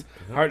disease.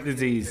 Heart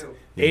disease.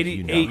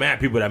 88. Mad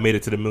people that made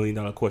it to the $1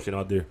 million question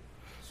out there.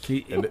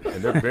 He- that.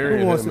 And they're Who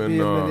burying wants him to in. be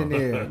a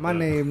millionaire? My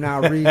name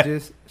now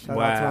Regis. Shout out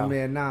to Wow. my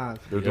man Nas.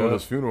 They're doing Yeah.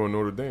 his funeral in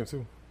Notre Dame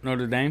too.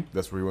 Notre Dame.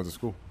 That's where he went to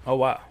school. Oh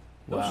wow.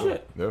 No Wow.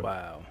 shit. Yeah.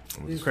 Wow.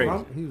 He's Crazy.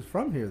 he was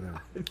from here then.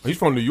 He's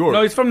from New York.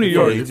 No, he's from New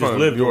York. He he's just from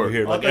lived New over York.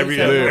 here like I thought he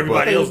said-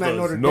 everybody I thought else he meant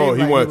does. Notre No, Dame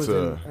he like went was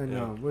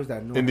to where's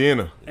that? North?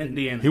 Indiana.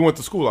 Indiana. He went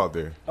to school out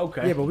there.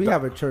 Okay. Yeah, but we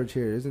have a church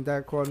here. Isn't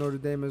that called Notre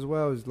Dame as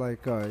well? It's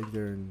like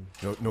either in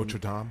Notre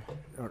Dame.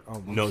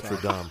 I'm Notre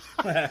sorry.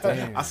 Dame.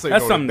 Damn. I say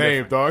That's Notre something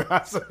Dame, dog.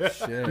 I say,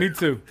 Shit. Me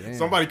too. Damn.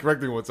 somebody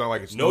corrected me one time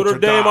like it's Notre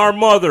Dame, our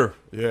mother.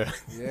 Yeah.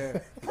 Yeah.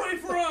 Pray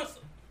for us.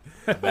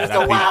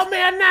 The wild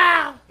man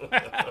now.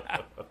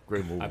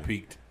 Great movie. I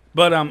peaked.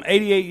 But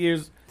 88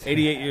 years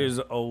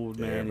old,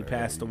 man. Yeah, He man,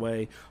 passed yeah.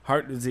 away.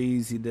 Heart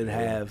disease he did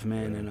have,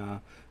 man, and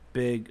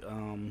big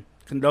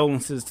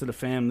condolences to the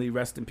family.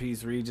 Rest in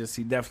peace, Regis.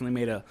 He definitely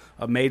made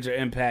a major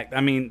impact.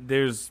 I mean,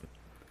 there's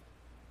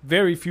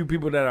very few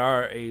people that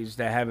are our age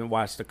that haven't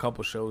watched a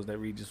couple shows that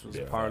Regis was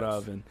a part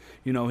of, and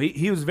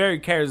he was very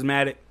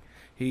charismatic.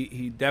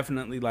 He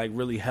definitely like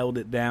really held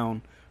it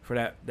down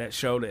for that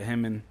show that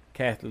him and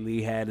Kathy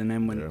Lee had, and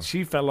then when Yeah.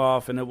 she fell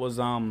off, and it was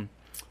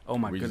oh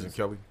my Regis goodness, and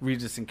Kelly.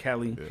 Regis and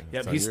Kelly. Yeah,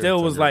 Yep, 10 he years, still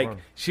 10 was year like run.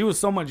 she was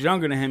so much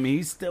younger than him, and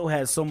he still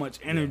had so much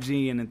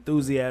energy and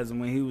enthusiasm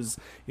when he was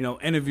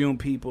interviewing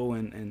people,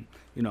 and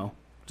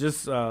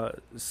just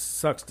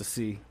sucks to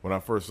see. When I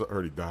first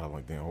heard he died, I'm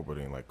like, damn, I hope it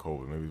ain't like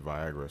COVID, maybe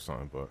Viagra or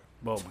something. But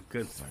Oh my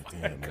goodness. it's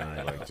like, damn,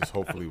 man, like just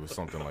hopefully it was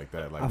something like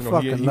that. Like I he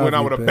fucking went love out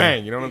you, with a Bill.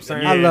 bang. You know what I'm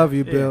saying? I love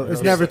you, Bill.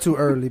 It's never too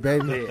early,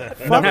 baby.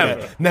 Fuck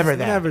Never. it. Never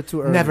that. Never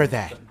too early. Never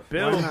that. Why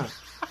Bill, not?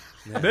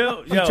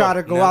 Bill, He yo, tried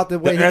to go out the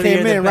way he earlier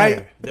came the in, better.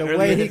 right? The The earlier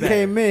way the he better.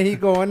 came in, he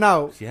going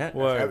out. Yeah.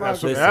 Word.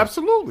 Absolutely. Listen.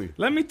 Absolutely.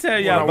 Let me tell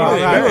y'all Well, about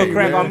You Hey, gonna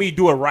crack man. on me?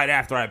 Do it right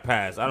after I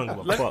pass. I don't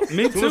give a fuck.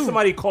 me As soon as too.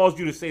 somebody calls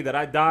you to say that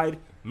I died,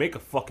 Make a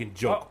fucking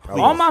joke.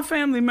 All my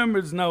family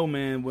members know,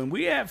 man, when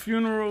we at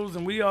funerals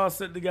and we all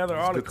sit together,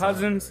 all the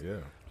cousins,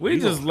 we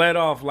just let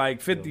off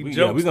like 50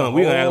 jokes. We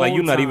gonna act like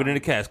you're not even in the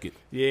casket.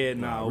 Yeah,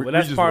 no, but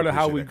that's part of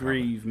how we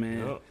grieve,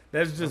 man. Yeah.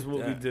 That's just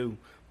what we do.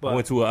 But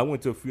I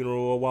went to a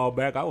funeral a while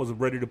back. I was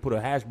ready to put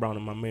a hash brown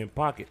in my man's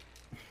pocket.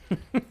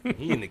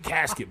 He in the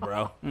casket,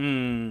 bro.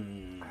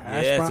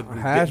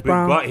 Hash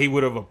brown. He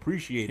would have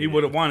appreciated. He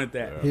would have wanted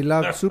that. He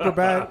loved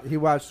Superbad. He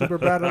watched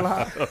Superbad a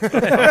lot.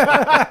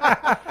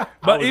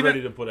 But I was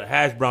ready to put a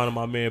hash brown in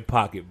my man's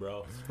pocket,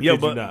 bro. Yo,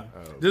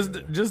 but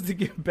just to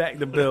get back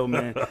to Bill,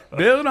 man.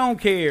 Bill don't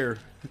care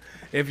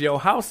if your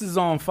house is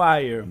on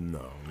fire.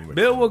 No.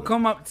 Bill will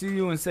come up to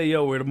you and say,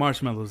 "Yo, where the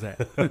marshmallows at?"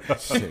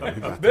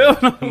 Bill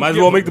might as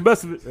well make the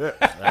best of it. Yeah,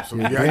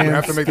 absolutely. You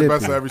have to make the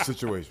best of every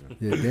situation.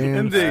 Yeah,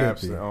 damn.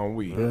 Absolutely. On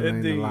we.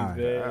 Indeed, man.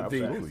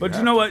 Indeed. But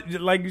you know what?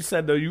 Like you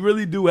said, though, you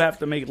really do have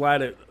to make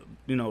light of,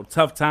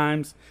 tough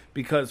times,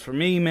 because for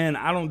me, man,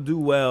 I don't do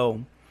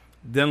well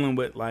dealing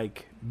with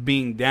like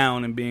being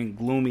down and being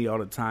gloomy all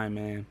the time,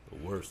 man.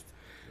 The worst.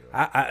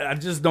 I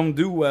just don't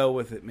do well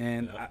with it,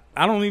 man.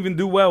 I don't even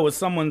do well with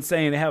someone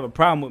saying they have a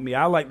problem with me.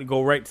 I like to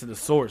go right to the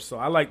source. So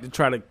I like to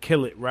try to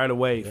kill it right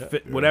away.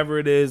 Whatever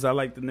it is, I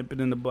like to nip it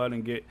in the bud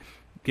and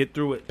get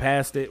through it,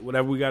 past it,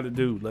 whatever we got to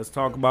do. Let's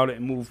talk about it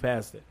and move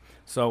past it.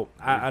 So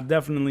I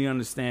definitely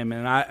understand,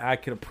 man. I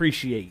can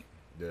appreciate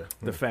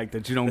the fact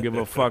that you don't give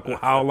a fuck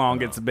how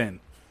long it's been.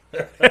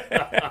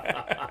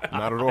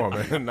 Not at all,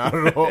 man. Not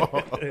at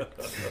all.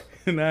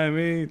 You know what I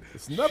mean?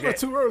 It's never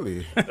too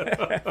early.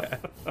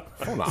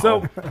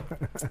 So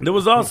there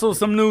was also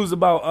some news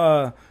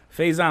about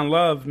Faizon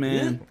Love,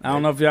 man. I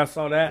don't know if y'all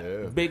saw that.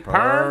 Yeah. Big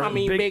perm.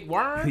 Big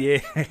worm. Yeah.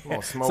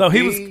 So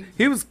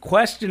he was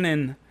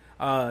questioning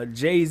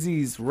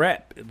Jay-Z's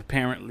rep,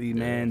 apparently,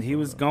 man. He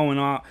was going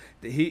on.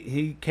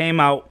 He came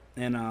out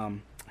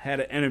and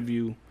had an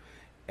interview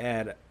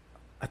at,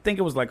 I think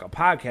it was like a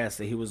podcast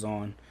that he was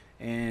on.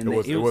 And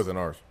it wasn't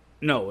ours.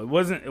 No, it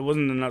wasn't the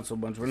Nutso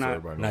Bunch. We're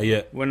not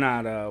yet. We're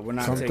not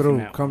taking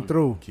that Come one.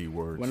 through.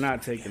 Keywords. We're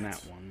not taking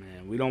that one,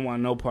 man. We don't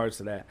want no parts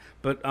of that.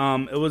 But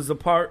it was a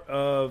part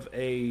of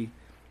a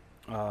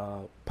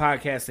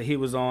podcast that he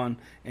was on,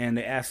 and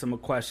they asked him a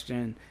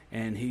question,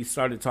 and he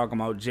started talking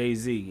about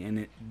Jay-Z.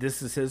 And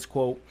this is his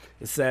quote.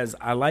 It says,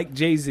 "I like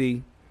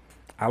Jay-Z.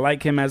 I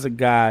like him as a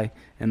guy,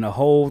 and the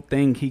whole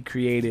thing he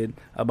created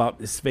about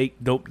this fake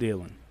dope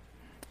dealing,"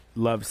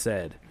 Love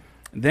said.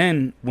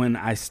 Then that's when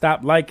I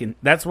stopped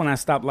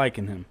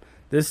liking him.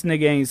 This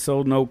nigga ain't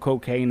sold no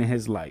cocaine in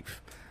his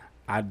life.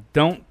 I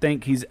don't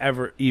think he's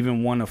ever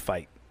even won a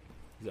fight.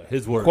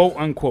 His words. Quote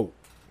unquote.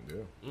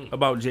 Yeah.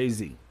 About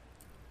Jay-Z.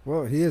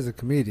 Well, he is a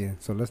comedian,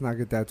 so let's not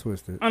get that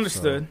twisted.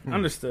 Understood.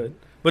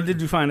 But did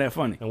you find that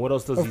funny? And what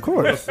else does Of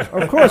course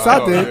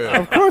I did. Yeah.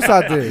 Of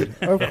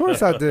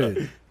course I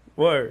did.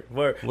 Word.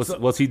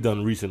 What's he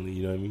done recently,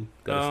 you know what I mean?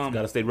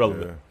 Gotta stay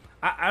relevant.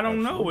 Yeah. I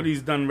don't know what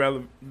he's done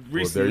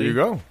recently. Well, there you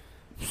go.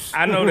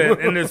 I know that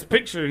in this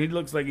picture, he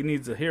looks like he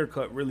needs a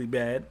haircut really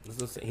bad.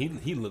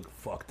 He looked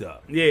fucked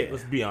up. Yeah.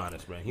 Let's be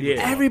honest, man.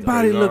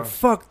 Everybody look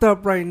fucked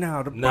up right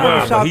now. The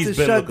barbershop is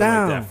shut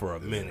down. Like that for a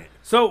minute.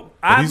 So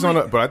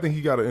but I think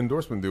he got an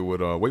endorsement deal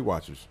with Weight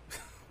Watchers.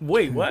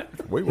 Wait, what?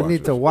 Weight You Watchers.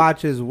 need to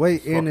watch his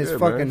weight in his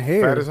fucking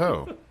hair. Fat as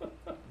hell.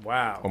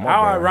 Wow. Oh, How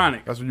bad.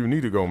 ironic. That's where you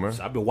need to go, man.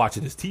 I've been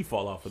watching his teeth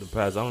fall off for the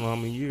past I don't know how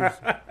many years.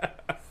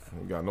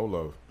 You got no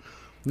love.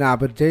 Nah,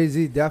 but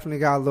Jay-Z definitely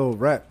got a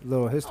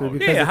little history.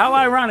 Because Yeah, how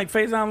ironic.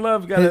 Faizon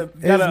Love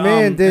his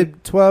man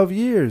did 12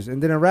 years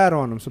and didn't rat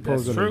on him,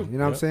 supposedly. true. You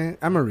know what I'm saying?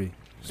 Emery.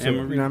 So,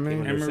 Emery. You know what I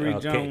mean? Emery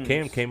Jones.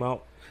 Cam came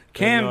out.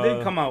 Cam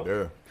did come out.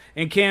 Yeah.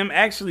 And Cam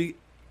actually,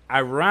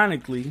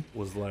 ironically,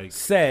 Was like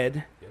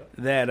said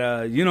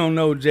that you don't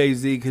know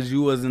Jay-Z because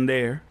you wasn't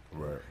there.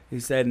 Right. He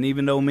said, and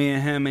even though me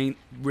and him ain't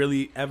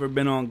really ever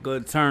been on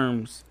good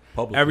terms,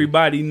 publicly.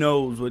 everybody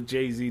knows what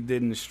Jay-Z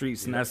did in the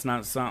streets, and that's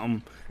not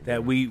something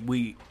that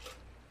we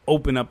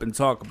open up and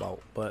talk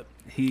about. But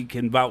he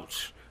can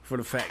vouch for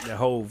the fact that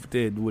Hov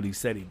did what he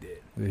said he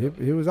did.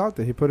 He was out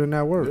there. He put in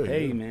that work.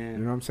 Hey, You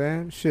man. know what I'm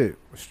saying? Shit.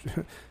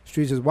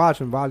 Streets is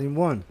watching, volume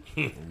 1.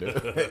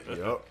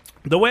 Yep.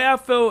 The way I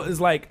feel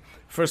is like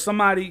for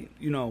somebody,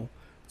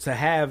 to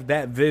have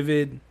that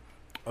vivid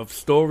of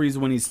stories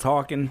when he's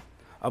talking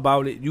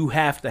about it, you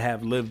have to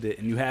have lived it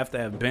and you have to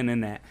have been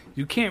in that.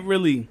 You can't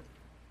really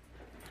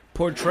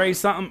portray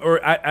something,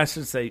 or I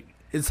should say,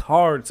 it's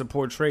hard to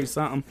portray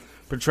something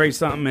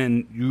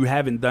and you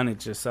haven't done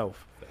it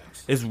yourself.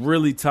 It's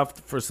really tough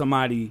for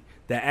somebody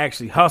that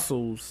actually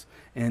hustles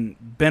and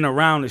been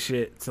around the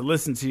shit to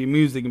listen to your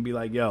music and be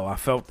like, yo, I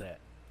felt that.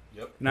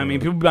 Yep. You know what I mean?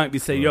 People might be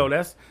saying, yo,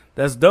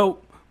 that's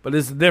dope. But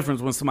it's the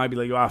difference when somebody be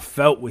like, yo, I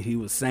felt what he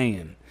was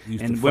saying.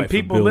 And when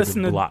people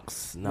listen to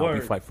blocks, now we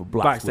fight for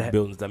blocks with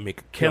buildings that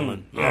make a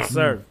killing. Yes,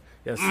 sir.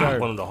 Yes, sir.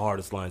 One of the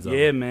hardest lines ever.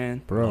 Yeah,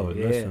 man. Bro,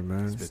 yeah. listen,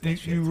 man.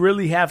 You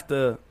really have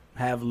to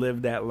have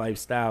lived that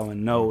lifestyle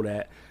and know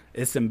that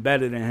it's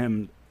embedded in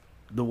him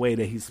the way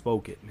that he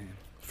spoke it, man.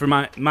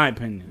 for my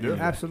opinion. Yeah.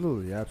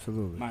 Absolutely.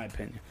 My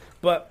opinion.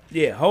 But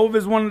yeah, Hov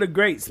is one of the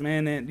greats,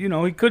 man, and you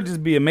know he could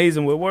just be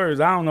amazing with words.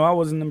 I don't know. I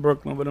wasn't in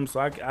Brooklyn with him, so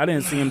I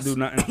didn't see him do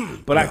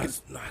nothing. But I could.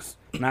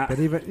 Nah, But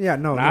even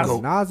Nas is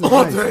All nice,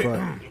 day.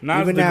 but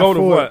Nas even the that goat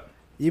of what?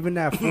 even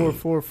that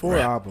 444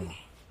 album,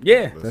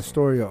 Yeah, that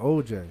story of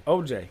OJ.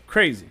 OJ,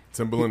 crazy.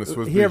 Timberland and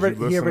Swiss He Beats, already,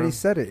 you he already listening?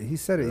 said it. He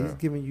said it. Yeah. He's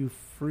giving you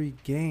free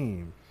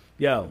game.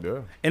 Yo,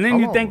 Yeah. and then How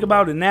you long think was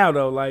about that? it now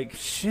though, like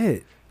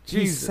Shit.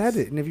 Jesus. He said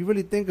it. And if you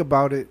really think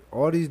about it,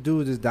 all these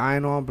dudes is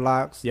dying on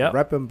blocks, Yep.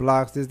 repping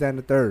blocks, this, that, and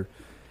the third.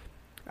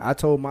 I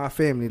told my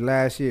family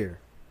last year,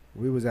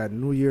 we was at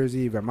New Year's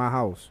Eve at my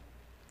house.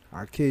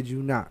 I kid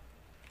you not.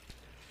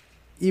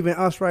 Even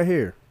us right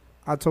here,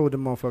 I told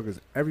them motherfuckers,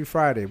 every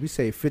Friday, we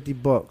save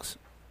 $50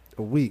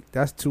 a week.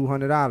 That's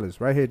 $200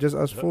 right here, just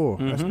us four.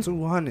 Mhm. That's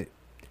 $200.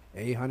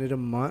 $800 a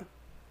month.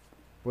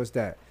 What's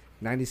that?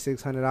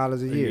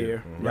 $9,600 a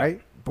year, Mhm.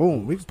 right?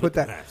 Boom. We can put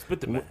that.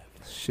 Spit the math.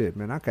 Shit,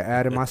 man, I could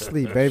add in my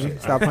sleep, baby.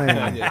 Stop playing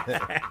with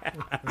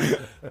me.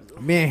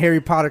 Me and Harry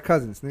Potter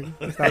cousins,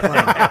 nigga. Stop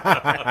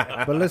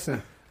playing. But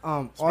listen,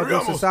 all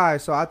jokes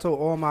aside, so I told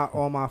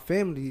all my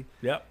family,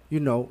 Yep. you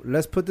know,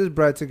 let's put this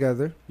bread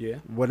together. Yeah.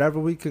 Whatever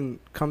we can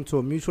come to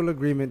a mutual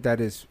agreement that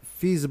is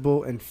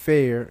feasible and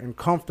fair and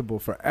comfortable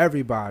for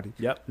everybody.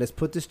 Yep. Let's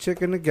put this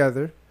chicken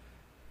together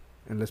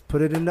and let's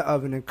put it in the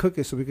oven and cook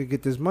it so we could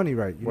get this money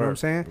right. You know what I'm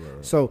saying?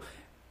 Right. So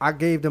I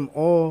gave them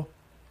all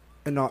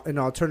an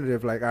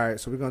alternative, like, all right,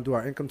 so we're going to do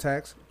our income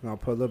tax. We're going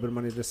to put a little bit of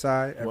money to the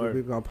side. Every Word.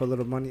 week we're going to put a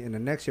little money. And the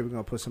next year we're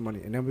going to put some money.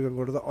 And then we're going to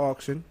go to the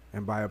auction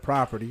and buy a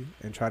property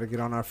and try to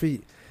get on our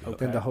feet. Okay.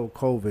 Then the whole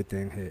COVID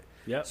thing hit.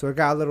 Yep. So it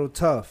got a little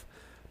tough.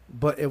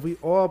 But if we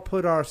all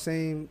put our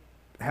same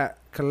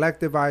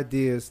collective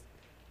ideas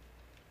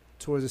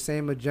towards the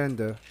same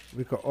agenda,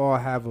 we could all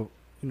have a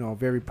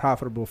very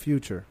profitable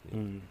future.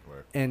 Mm.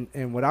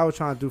 And what I was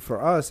trying to do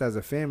for us as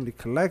a family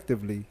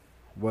collectively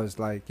was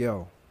like,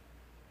 yo,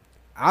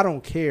 I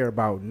don't care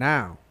about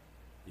now.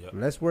 Yep.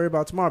 Let's worry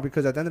about tomorrow,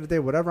 because at the end of the day,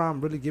 whatever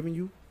I'm really giving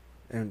you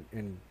and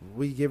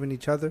we giving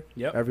each other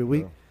Yep. every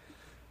week, Yeah.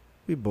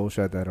 we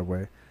bullshit that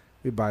away.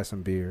 We buy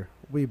some beer.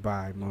 We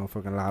buy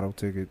motherfucking lotto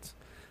tickets.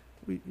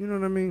 You know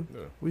what I mean? Yeah.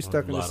 We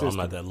stuck in the system. I'm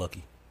not that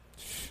lucky.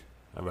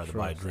 I'd rather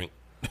buy a Trust. drink.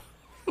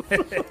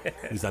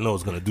 At least I know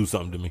it's gonna do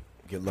something to me.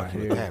 Get lucky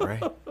I with hear that, right?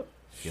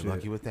 Shit. Get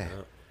lucky with that.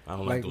 I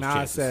don't Like like those Nas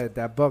chances. said,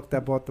 that buck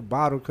that bought the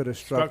bottle could have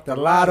struck Struck the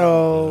the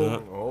lotto. Uh-huh.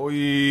 Oh,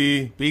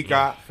 yeah.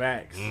 Pika.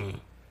 Facts.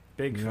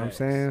 Big You know what I'm facts.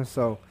 saying?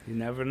 So You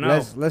never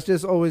know. let's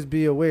just always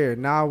be aware.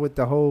 Now with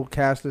the whole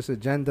cashless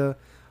agenda,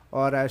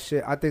 all that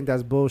shit, I think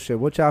that's bullshit.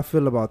 What y'all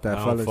feel about that,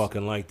 I don't fellas?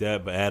 fucking like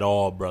that, but at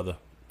all, brother.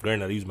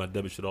 Granted, I use my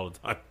debit shit all the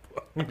time.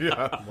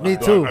 Yeah. Me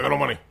too. I got no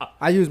money.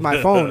 I use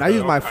my phone. I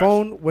use my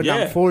phone when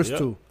I'm forced yep,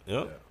 to.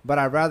 Yep. But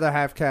I'd rather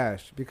have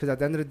cash, because at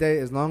the end of the day,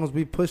 as long as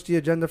we push the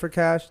agenda for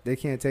cash, they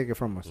can't take it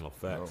from us. No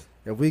facts.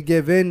 If we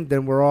give in,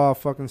 then we're all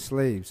fucking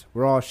slaves.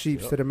 We're all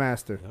sheeps Yep. to the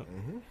master. Yep.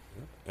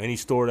 Any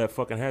store that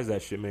fucking has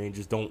that shit, man,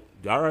 just don't.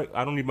 All right,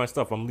 I don't need my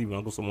stuff. I'm leaving.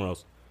 I'll go somewhere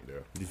else. Yeah.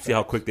 You see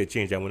how quick they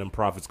change that when them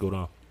profits go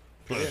down.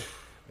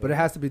 But it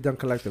has to be done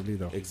collectively,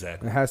 though.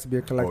 Exactly. It has to be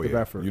a collective Oh,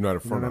 yeah. effort.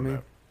 United You know front what I on mean?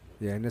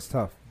 that. Yeah, and it's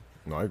tough.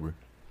 No, I agree.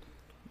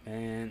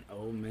 And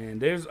oh man,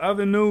 there's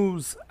other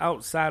news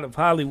outside of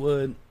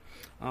Hollywood,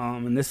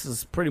 and this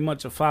is pretty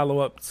much a follow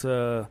up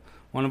to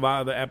one of our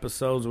other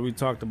episodes where we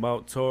talked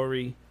about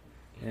Tory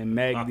and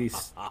Meg the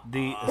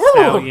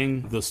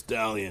Stallion. The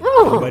Stallion.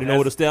 Everybody know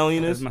what a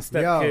Stallion As is? my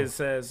stepkid Yo,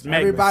 says,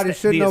 Meg Everybody the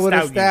should know what a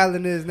Stallion.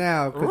 stallion is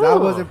now, because I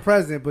wasn't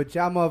present, but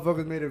y'all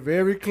motherfuckers made it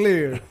very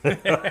clear.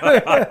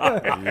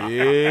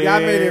 Yeah. Y'all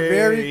made it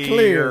very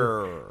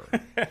clear.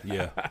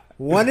 Yeah.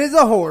 One is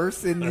a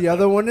horse and the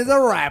other one is a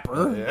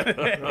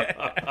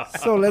rapper.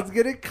 So let's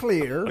get it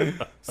clear.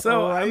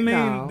 So I Right mean,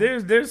 now.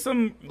 there's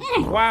some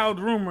wild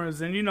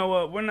rumors, and you know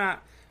what? We're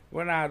not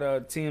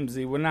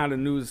TMZ. We're not a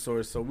news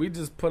source, so we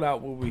just put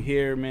out what we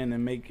hear, man,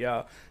 and make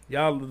y'all the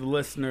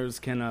listeners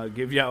can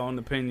give y'all own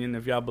opinion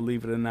if y'all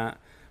believe it or not.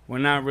 We're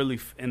not really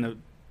in a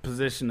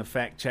position to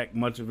fact check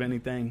much of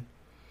anything,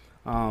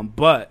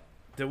 but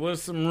there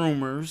was some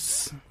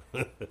rumors.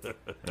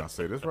 I'll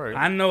say this right.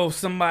 I know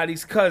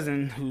somebody's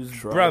cousin whose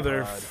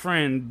brother,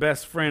 friend,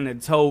 best friend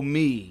had told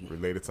me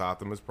Related to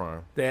Optimus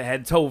Prime. that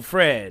had told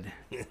Fred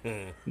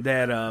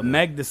that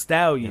Meg the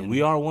Stallion. And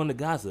we are one to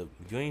gossip.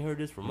 You ain't heard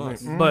this from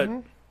us. But,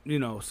 you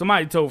know,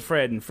 somebody told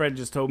Fred, and Fred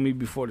just told me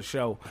before the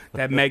show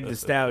that Meg the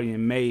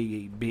Stallion may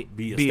be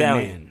a a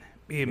stallion. man.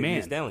 Be a Maybe man.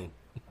 a stallion.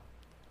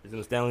 Isn't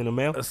a stallion a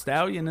male? A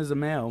stallion is a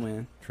male,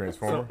 man.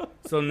 Transformer.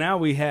 So now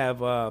we have,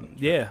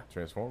 yeah.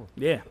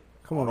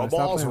 Come on, The man, stop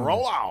balls playing.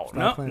 roll out. Stop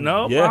No, playing.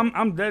 no, Yeah.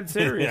 I'm dead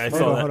serious. Yeah, I bro.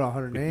 saw Hold that. on,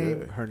 hold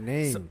on. Her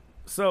name.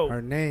 So,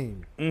 Her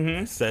name.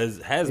 mhm. Says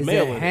has Is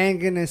male it in it.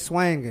 hanging and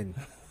swanging?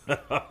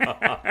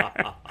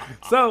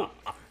 So,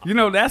 you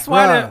know, that's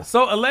why Bruh. that,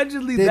 so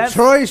allegedly Did that's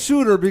Troy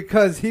shoot her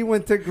because he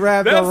went to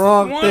grab the That's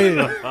wrong one- thing?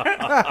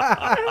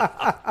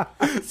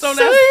 so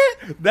that's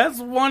That's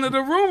one of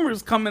the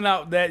rumors coming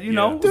out that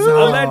Yeah.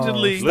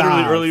 allegedly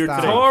Literally earlier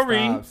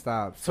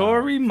today.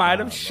 Tory might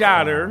have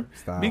shot her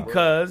stop.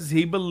 because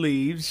he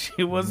believes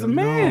she was a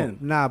man.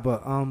 Nah,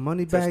 but the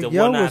Moneybag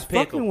Yo one-eyed was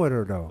pickle. fucking with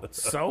her though.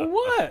 So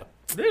what?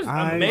 There's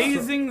I-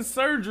 amazing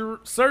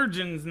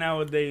surgeons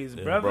nowadays,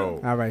 brother.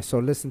 Bro. All right, so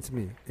listen to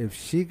me. If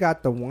she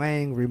got the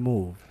wang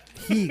removed,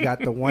 he got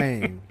the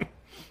wang.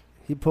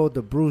 He pulled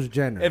the Bruce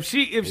Jenner. If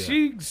she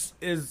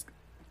is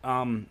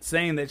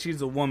saying that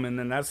she's a woman,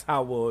 then that's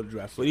how we'll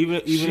address But it. even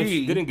if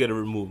she didn't get it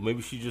removed,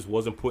 maybe she just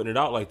wasn't putting it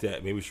out like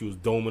that. Maybe she was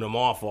doming him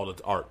off all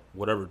the art,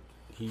 whatever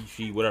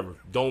whatever,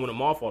 doming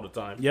him off all the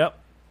time. Yep.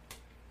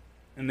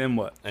 And then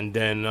what? And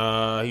then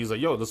he was like,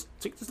 "Yo, let's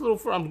take this little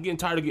fur. I'm getting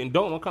tired of getting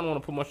domed. I kind of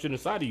want to put my shit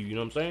inside of you. You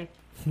know what I'm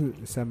saying?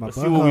 Inside my Let's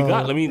see what we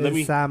got. Let me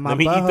Inside my eat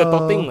the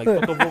butthole. thing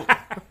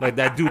like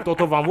that dude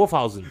Toto von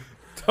Wolfhausen.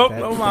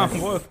 Toto von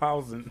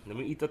Wolfhausen. Let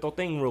me eat the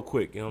thing real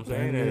quick. You know what I'm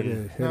saying? Yeah, And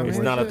yeah, it's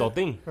yeah. not a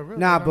thing.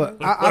 Nah, but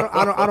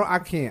I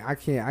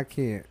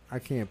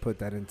can't put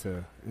that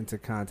into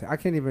context. I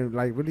can't even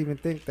really even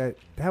think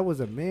that was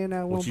a man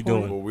at one What you point.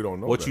 doing? Well, we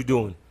don't know. What that. you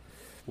doing?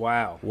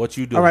 Wow. What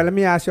you doing? All right, let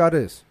me ask y'all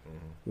this.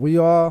 We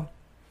all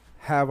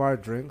have our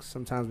drinks.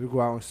 Sometimes we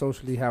go out and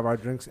socially have our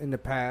drinks in the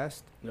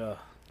past. Ugh.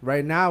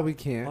 Right now we all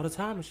can't. the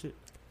time and shit.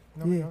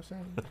 No, Yeah. you know what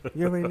I'm saying?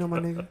 You already know my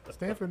nigga.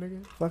 Stanford,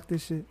 nigga. Fuck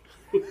this shit.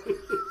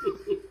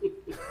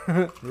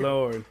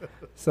 Lord.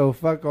 So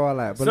fuck all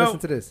that. But listen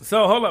to this.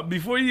 So hold up,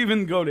 before you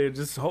even go there,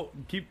 just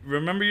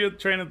remember your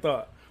train of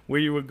thought where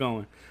you were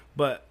going.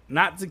 But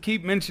not to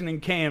keep mentioning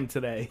Cam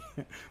today,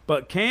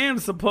 but Cam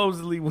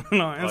supposedly went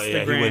on Instagram Oh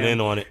yeah, he went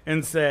in on it.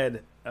 and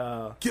said,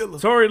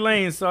 Tory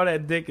Lane saw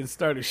that dick and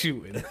started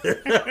shooting.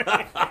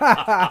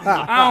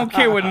 I don't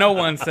care what no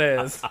one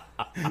says.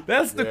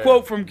 That's the Yeah,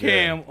 quote from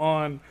Cam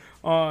on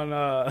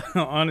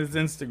his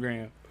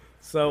Instagram.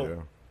 So Yeah.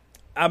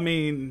 I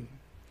mean,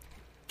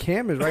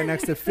 Cam is right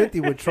next to 50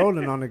 with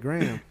trolling on the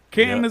gram.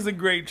 Cam Yeah. is a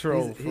great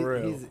troll for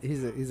real.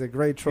 He's a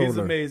great troller. He's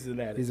amazing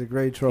at it. He's a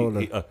great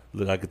troller.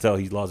 Look, I could tell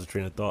he's lost his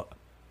train of thought.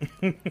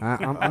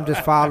 I'm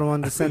just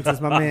following the sentence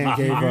my man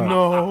gave up.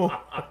 No.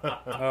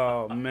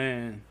 Oh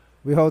man!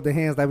 We hold the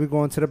hands like we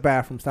going to the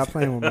bathroom. Stop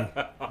playing with me.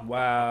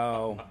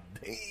 Wow!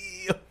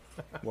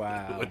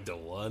 Wow! With the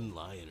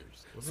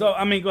one-liners. So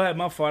I mean, go ahead.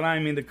 My fault. I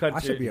didn't mean to cut I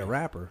you. should be a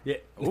rapper. Yeah.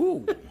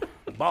 Ooh,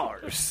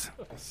 bars.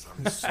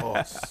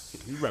 Sauce.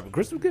 You rapping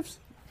Christmas gifts?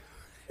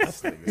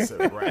 This nigga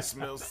said Brass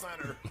Mill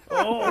Center.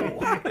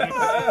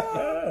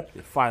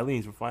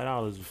 Filines for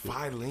 $5.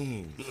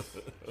 Filene.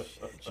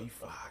 Shit, G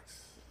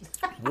Fox.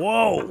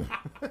 Whoa.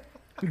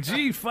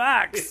 G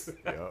Fox.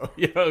 Yo.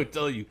 Yo,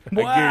 tell you.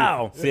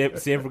 Wow.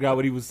 Sam forgot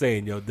what he was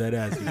saying, yo. Dead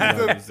ass. He forgot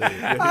what he was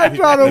saying. I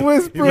try to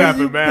whisper. He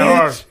laughing You mad bitch.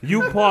 hard.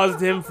 You paused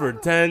him for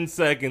 10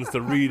 seconds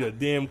to read a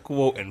damn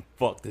quote and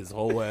fucked his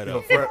whole head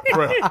up. Fred.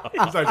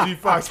 He's like G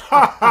Fox.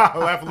 Ha ha.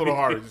 Laugh a little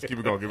harder. Just keep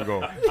it going. Keep it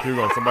going. Keep it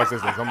going. Somebody say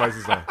something. Somebody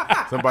say something.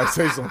 Somebody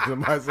say something.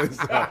 Somebody say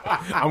something.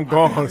 I'm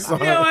gone, son.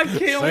 Yo, I can't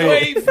Say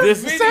it. wait for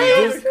This,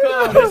 videos to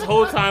come. this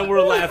whole time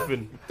we're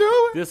laughing.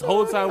 This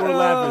whole time we're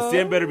laughing.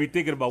 Sam better be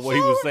thinking about what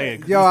he was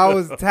saying. Yo, I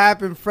was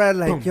tapping Fred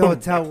like, yo,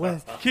 tell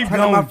West. Keep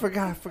Tell him I going.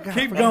 forgot.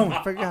 Keep going.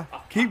 I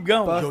forgot. Keep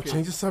going. Yo,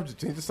 change the subject.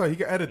 Change the subject.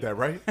 He can edit that,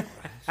 right?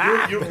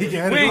 You He can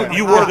edit Wait, that.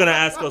 you were gonna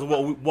ask us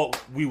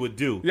what we would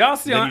do. Y'all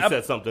see then on you ep-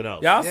 said something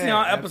else. Y'all see Yeah,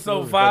 on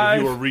episode absolutely. But 5.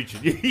 you were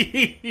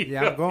reaching.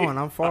 Yeah, I'm going.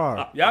 I'm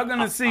far. Y'all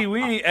gonna see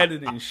we ain't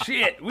editing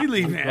shit. We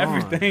leaving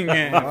everything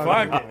in.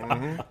 Fuck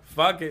it.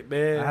 Fuck it,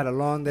 man. I had a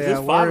long day This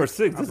at 5 work. or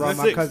 6? I This brought is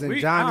my 6. cousin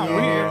We- Johnny I in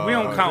don't- here. we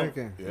don't count.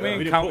 Drinking. We we ain't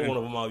didn't counting. put one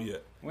of them out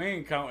yet. We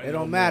ain't counting. It no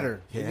don't more.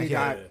 matter. We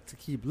got yeah. to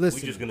keep We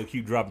listening. just gonna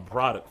keep dropping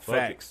product. Fuck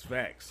it.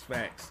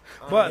 Facts.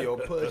 But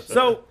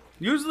so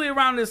usually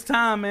around this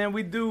time, man,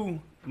 we do.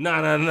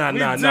 Nah.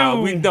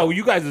 do. We know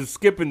you guys are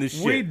skipping the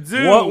shit. We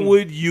do. What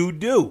would you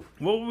do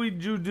What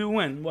would you do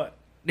when? What?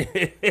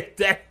 if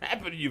that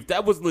happened to you? If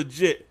that was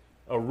legit,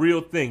 a real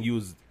thing, you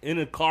was in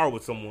a car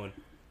with someone,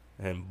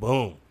 and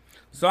boom.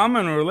 So I'm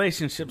in a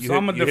relationship, You so hit-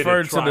 I'm gonna you hit defer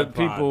a to the tripod.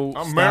 people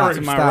I'm to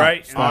married. my Stop.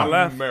 right and my I'm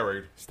left.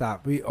 married.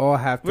 Stop. We all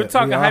have to. We're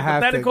talking we all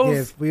have to hypotheticals?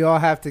 give. We all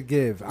have to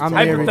give. I'm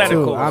married too.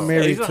 Hypotheticals. I'm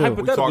married These are too.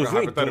 We talking hypotheticals. You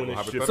ain't doing hypothetical.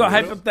 this shit. So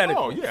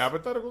hypothetical. hypothetical. Oh yeah,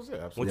 hypotheticals. Yeah,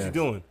 What absolutely. you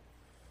doing?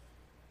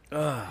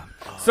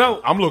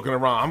 So I'm looking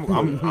around.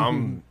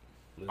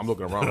 I'm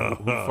looking around.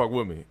 Who the fuck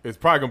with me? It's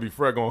probably gonna be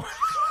Fred going.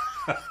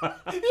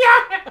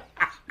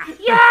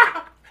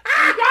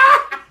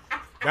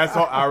 That's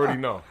all I already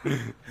know.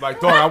 Like,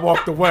 dog, I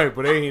walked away,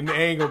 but it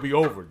ain't gonna be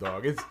over,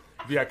 dog. It's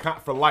be a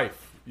for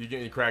life. You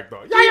getting your crack,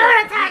 dog. Yeah,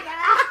 you're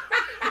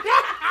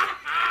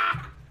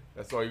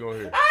That's all you're gonna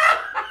hear.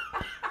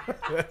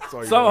 That's all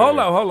you're So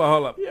gonna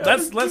hold up.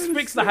 Let's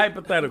fix the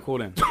hypothetical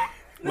then.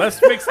 Let's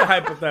fix the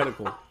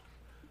hypothetical. All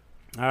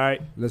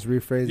right. Let's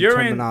rephrase the You're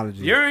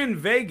terminology. in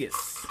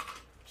Vegas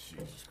hear.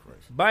 Jesus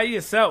Christ. by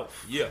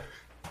yourself. Yeah.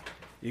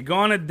 You go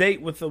on a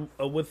date with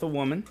a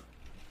woman,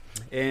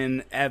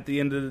 and at the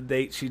end of the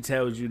date, she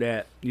tells you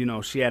that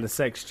she had a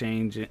sex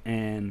change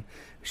and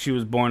she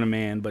was born a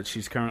man, but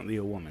she's currently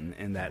a woman,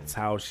 and that's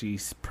how she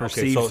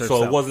perceives Okay, herself.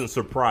 so it wasn't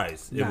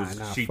surprise. It was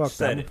she fuck that.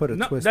 said I'm it. gonna put a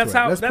No, twist that's to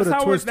how- it. Let's that's put a how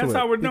we're- twist to that's it,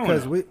 how we're doing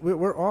because it.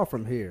 we're all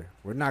from here.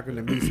 We're not going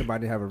to meet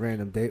somebody have a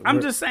random date. I'm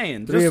We're- just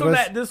saying, three just of so us,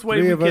 that this way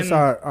three we of can. us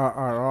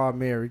are all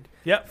married.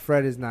 Yep.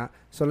 Fred is not.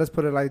 So let's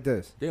put it like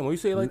this. Damn, when you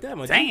say it like that,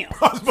 man. Damn.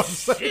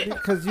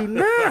 Because you're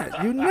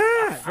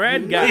not.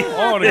 Fred got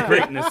all the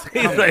greatness.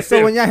 He's like,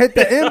 So when y'all hit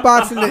the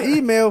inbox and the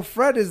email,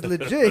 Fred is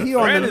legit. He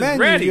on Fred the is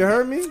menu. ready. You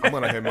heard me? I'm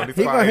gonna hit Money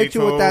He Squad gonna hit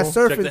you with that 82.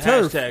 surf check and the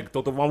turf. hashtag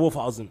Dr. Von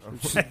Wolfhausen.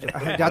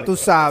 Ya tu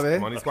sabes.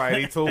 Money Squad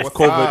 82. This What's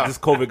COVID, up? this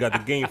COVID got the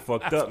game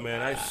fucked up,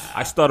 man.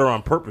 I stutter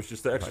on purpose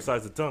just to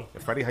exercise the tongue.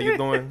 Freddie, how you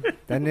doing?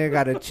 That nigga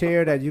got a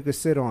chair that you can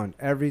sit on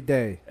every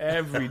day.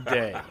 every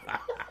day.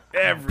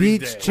 Every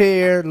Beach day.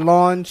 chair,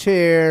 lawn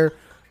chair,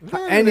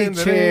 any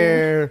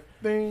chair.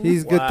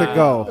 He's good to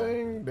Wow.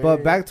 go.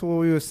 But back to what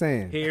we were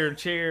saying. Hair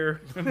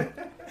chair.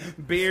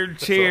 Beard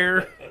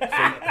chair.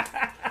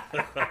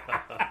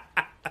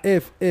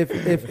 If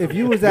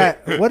you was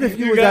at what if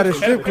you was at a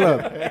strip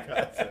club?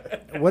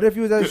 What if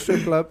you was at a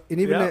strip club and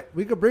even Yeah.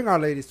 we could bring our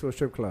ladies to a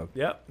strip club.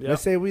 Yep.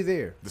 Let's say we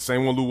there. The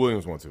same one Lou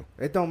Williams went to.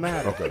 It don't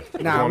matter. Okay.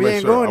 I Nah, wanna we make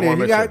ain't sure. I going there. wanna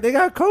make sure. They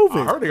got COVID.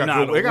 I heard they got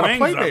Nah, they got a the play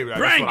wings are date. That's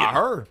what banging. I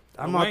heard.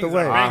 I'm The out the wings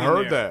way. are I banging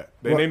heard there. that.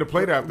 They named the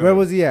plate after Where him.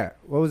 was he at?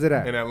 What was it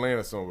at? In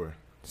Atlanta somewhere.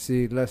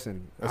 See,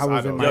 listen, That's- I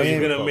was I in know. Yo, Miami.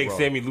 you're gonna make Bro.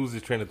 Sammy lose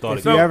his train of thought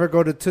If again. you ever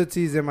go to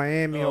Tootsie's in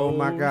Miami, oh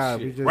my Oh, God,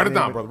 shit. we just Write it named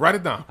down, brother. Write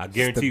it down. I It's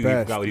guarantee the you, he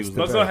best. forgot what he It's was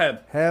the Let's looking go at.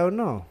 ahead. Hell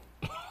no.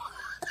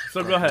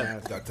 So go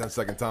ahead. Got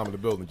 10-second time in the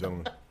building,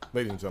 gentlemen.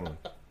 Ladies and gentlemen.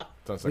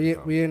 10-second We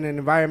time. we in an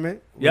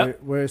environment Yep.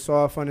 where it's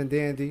all fun and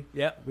dandy.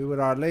 Yep. We with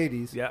our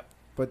ladies, Yep.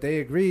 but they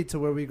agreed to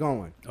where we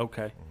going.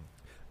 Okay.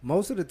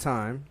 Most of the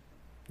time,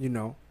 you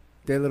know,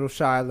 they're a little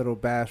shy, a little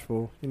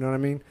bashful. You know what I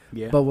mean?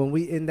 Yeah. But when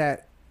we in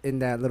that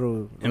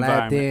little lap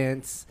Environment.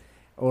 dance,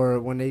 or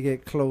when they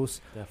get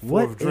close, That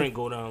What fourth if- drink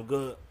go down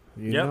good.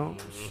 you Yep. know,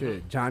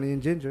 shit, Johnny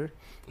and Ginger.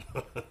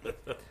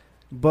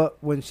 But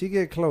when she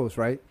get close,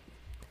 right?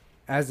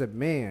 As a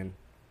man,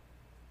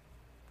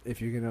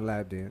 if you're gonna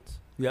lap dance,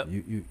 Yep.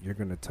 you're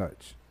gonna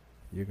touch,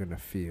 you're gonna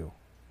feel.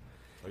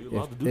 Are you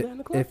allowed to do that in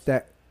the club? If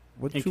that,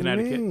 what In you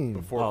Connecticut? mean?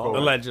 Before Oh, COVID.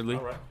 Allegedly.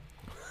 All right.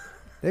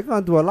 They're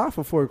gonna do a lot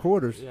for 4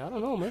 quarters. Yeah, I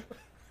don't know, man.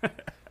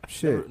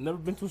 Shit. Never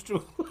been to a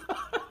strip.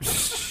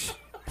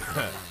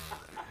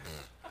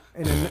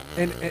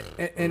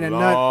 And a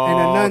Long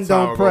nun time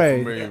don't ago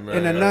pray. for me, man.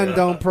 And a nun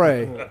don't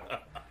pray.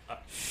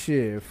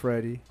 Shit,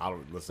 Freddie. I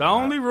don't listen. The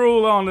only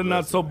rule on the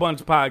Nuts So Bunch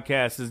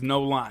podcast is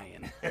no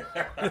lying.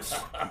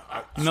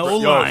 No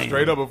Yo, lying.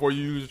 straight up before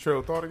you use your trail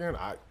of thought again.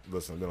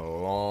 Listen, it's been a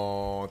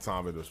long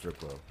time at the strip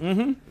club.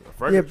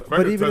 Mm-hmm. Yeah,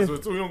 but even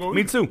if- too. You don't go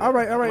Me either. too. All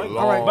right.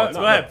 Long But time.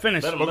 go ahead,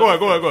 finish. Let him- But go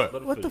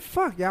ahead. What the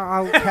fuck?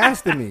 Y'all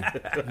outcasting me.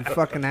 You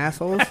fucking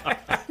assholes.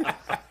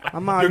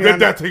 I'm out You here.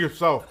 did that to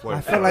yourself. I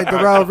Like, feel like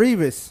Darrell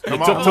Revis.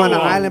 Come I'm on. on the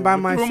island by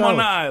Threw him on the myself.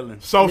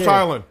 island. so Yeah.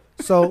 silent.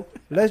 So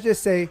let's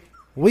just say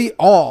we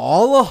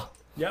all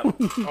Yep. Oh,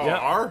 Yep.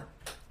 R?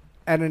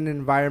 at an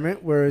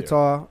environment where it's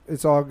all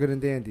good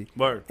and dandy,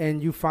 Word.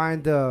 and you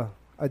find a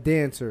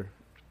dancer,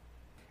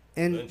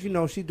 and you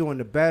know she doing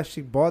the best.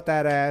 She bought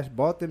that ass,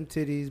 bought them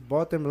titties,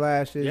 bought them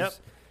lashes. Yep.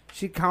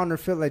 She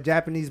counterfeit like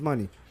Japanese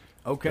money.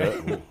 Okay.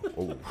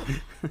 Oh.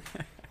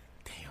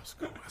 Damn, that's a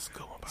good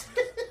one.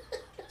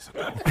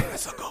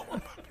 That's a good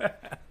one.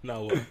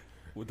 Now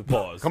with the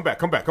pause. Come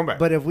back.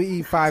 But if we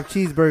eat 5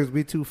 cheeseburgers,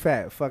 we too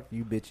fat. Fuck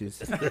you,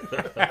 bitches.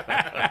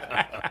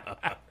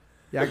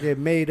 Y'all get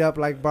made up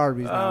like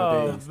Barbies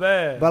Oh, nowadays.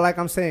 man. But like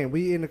I'm saying,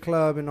 we in the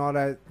club and all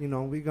that. You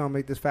know, we gonna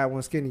make this fat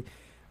one skinny.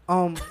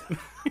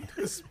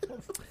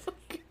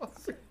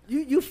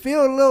 You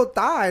feel a little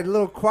thigh, a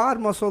little quad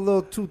muscle, a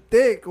little too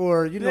thick,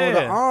 or you know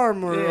the Yeah.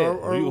 arm, or, Yeah.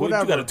 or you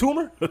whatever. got a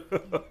tumor? You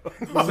know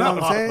what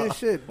I'm saying?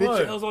 Shit, What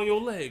the bitch. hell's on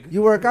your leg?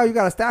 You work out, you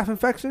got a staph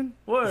infection.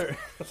 Word.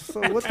 So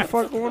what the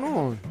fuck going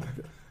on?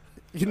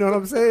 You know what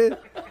I'm saying?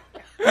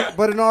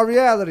 But in all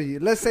reality,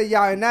 let's say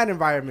y'all in that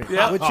environment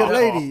Yeah. with your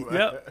lady.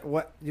 Yep.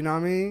 What you know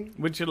what I mean?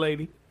 With your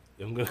lady.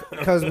 I'm gonna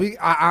Because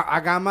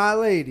I got my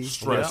lady.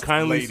 Stress.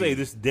 kindly lady. say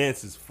this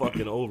dance is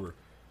fucking over.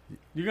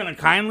 You're gonna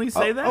kindly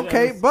say that?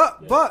 Okay,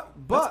 but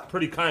That's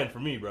pretty kind for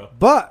me, bro.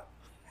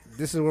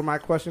 this is where my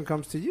question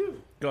comes to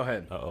you. Go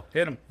ahead. Uh-oh.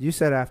 Hit him. You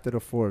said after the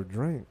 4th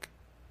drink.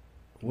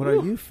 What are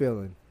you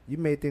feeling? You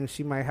may think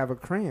she might have a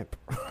cramp.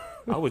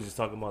 I was just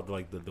talking about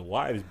like the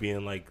wives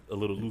being like a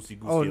little loosey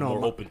goosey Oh and no,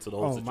 more my- open to the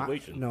whole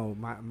situation.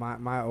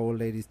 My old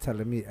lady's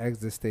telling me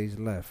exit stage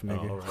left, Oh,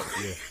 nigga. all right,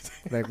 yeah,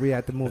 Like we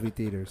at the movie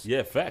theaters.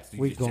 yeah, facts.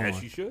 We As gone.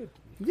 she should.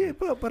 Yeah,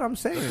 but I'm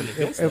saying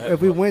against if that,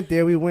 we but- went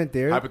there, we went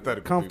there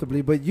Hypothetical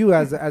comfortably. But you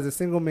as a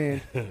single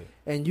man,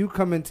 and you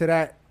come into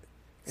that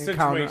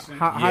encounter, Situation.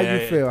 how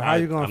you feel? How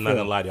you gonna I'm not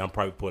gonna feel? lie to you. I'm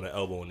probably putting an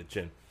elbow in the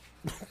chin.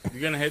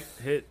 You're gonna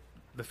hit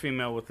the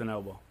female with an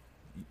elbow.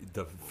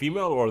 The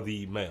female or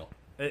the male?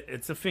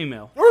 It's a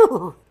female.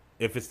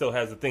 If it still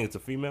has a thing, it's a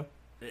female.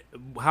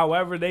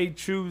 However they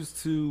choose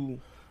to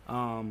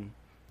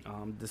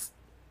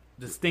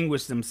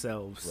distinguish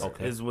themselves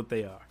Okay. is what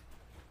they are.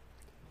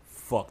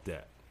 Fuck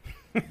that.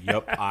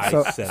 Yep, I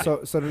said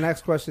it. So the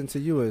next question to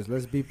you is: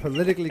 let's be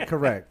politically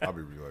correct. I'll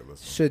be like,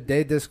 listen. Should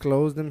they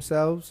disclose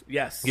themselves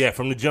Yes. Yeah,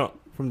 from the jump.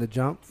 from the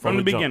jump? From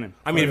the jump. beginning.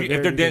 I mean, From if the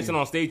they're very dancing beginning.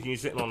 on stage and you're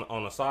sitting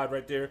on the side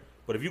right there,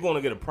 but if you're going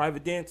to get a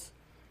private dance,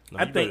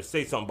 I you better think-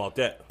 say something about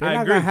that. They're I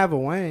not agree. gonna have a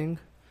wang.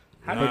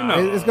 How do you Nah.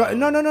 know?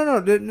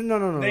 It's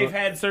no. They've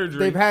had surgery.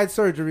 They've had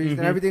surgeries and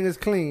everything is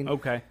clean.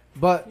 Okay.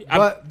 But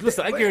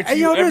Listen, I guarantee hey,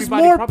 you, yo, there's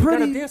everybody more probably got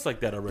pretty. a dance like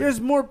that already. There's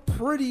more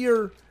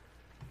prettier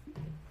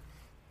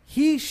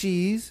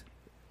she's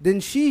than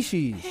she's.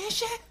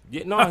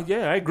 Yeah, no,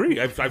 yeah, I agree.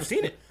 I've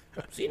seen it.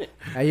 I've seen it.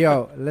 Hey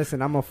yo,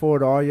 listen, I'm gonna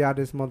forward all y'all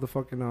this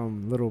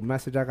motherfucking little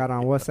message I got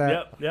on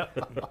WhatsApp.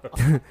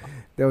 Yep.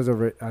 There was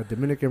a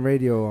Dominican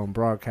radio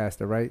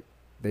broadcaster, right?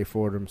 They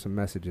forwarded him some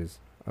messages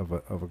of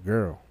a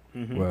girl.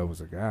 Mhm. Well, it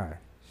was a guy.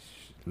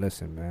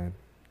 Listen, man,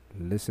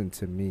 listen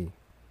to me.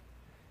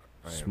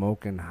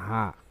 Smoking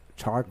hot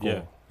charcoal.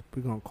 Yeah.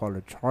 We're gonna call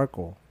it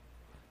charcoal.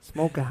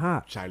 Smoking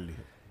hot. Charlie.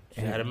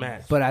 She had a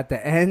match. But at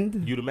the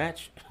end, You the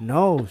match?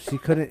 no, she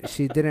couldn't.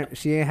 She didn't.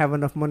 She ain't have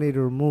enough money to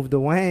remove the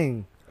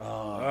wang.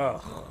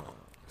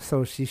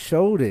 So she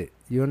showed it.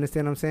 You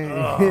understand what I'm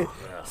saying?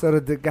 So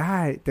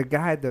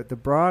the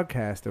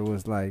broadcaster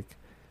was like,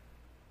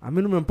 "A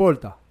mí no me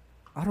importa.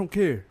 I don't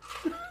care.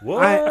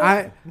 What?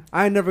 I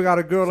ain't never got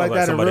a girl Sounds like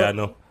that in somebody real. I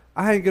know.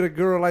 I ain't get a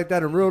girl like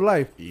that in real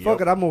life. Yep.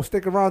 Fuck it, I'm gonna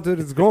stick around till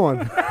it's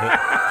gone."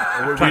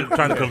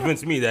 trying to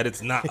convince me that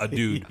it's not a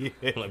dude.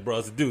 I'm like, bro,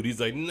 it's a dude.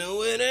 He's like,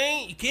 no, it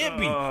ain't. You can't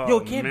be. Yo,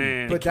 it can't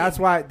man. be. But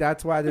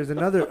that's why there's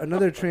another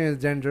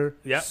transgender,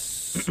 Yep.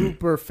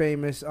 super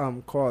famous,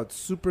 called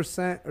Super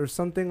Scent or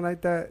something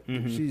like that.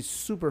 Mhm. She's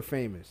super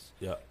famous,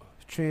 Yeah.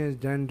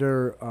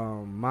 transgender,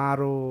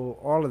 model,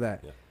 all of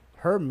that. Yeah.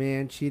 Her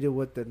man cheated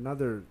with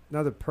another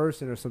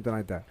person or something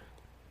like that.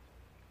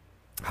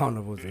 I don't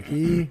know if it was a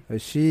he or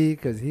she,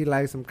 because he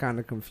likes him kind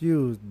of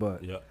confused,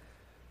 but Yeah.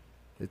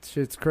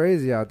 shit's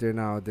crazy out there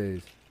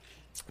nowadays.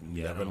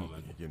 Yeah, I Never, don't know,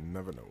 man. you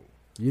never know.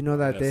 You know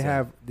that That's they it.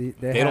 have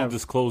They don't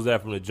disclose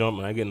that from the jump,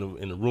 and I get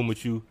in the room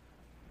with you,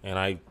 and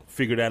I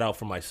figure that out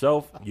for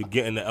myself. You're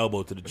getting the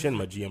elbow to the chin,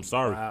 my G. I'm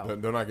sorry. Wow.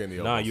 They're not getting the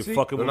elbow. Nah, you're See,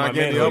 fucking They're with my not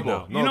getting man the right elbow.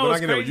 now. No, You know they're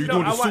what's not getting the elbow. crazy, You're though?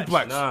 doing the I watch-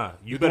 suplex. Nah, you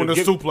You're better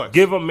doing the suplex.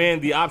 give a man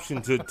the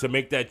option to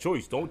make that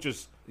choice. Don't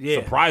just Yeah.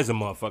 surprise a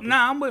motherfucker.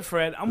 Nah, I'm with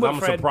Fred. I'm 'Cause with I'm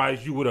Fred.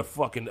 surprised you with a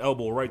fucking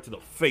elbow right to the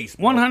face.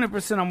 bro.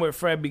 100% I'm with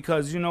Fred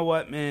because you know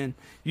what, man?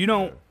 You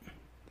don't,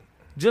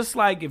 just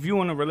like if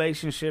you in a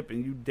relationship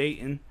and you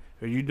dating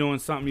or you doing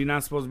something you're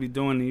not supposed to be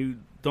doing and you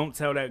don't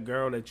tell that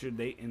girl that you're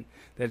dating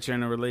that you're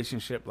in a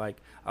relationship, like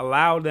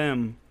allow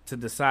them to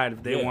decide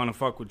if they Yeah. want to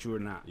fuck with you or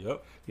not.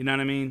 Yep. You know what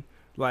I mean?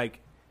 Like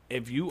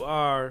if you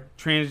are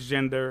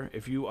transgender,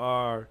 if you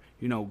are,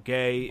 you know,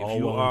 gay, if All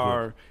you well and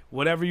are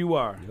whatever you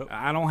are, Yep.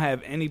 I don't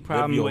have any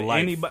problem your with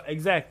life. anybody.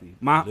 Exactly.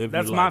 Live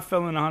That's your my life.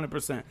 feeling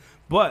 100%.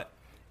 But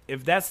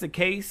if that's the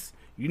case,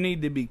 you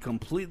need to be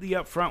completely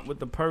upfront with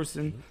the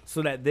person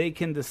so that they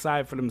can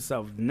decide for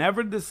themselves.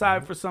 Never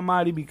decide for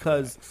somebody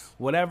because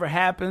whatever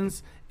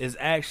happens is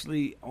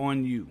actually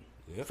on you.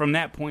 Yep. From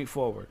that point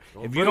forward,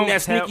 if you Bring don't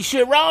that tell, sneaky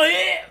shit around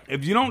here.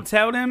 if you don't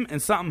tell them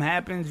and something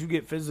happens, you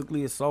get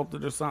physically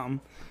assaulted or something.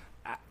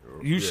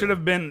 You should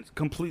have been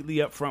completely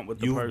upfront with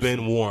the You've person.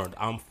 been warned.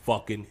 I'm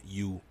fucking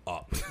you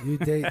up. You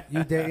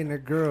dating a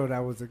girl that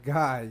was a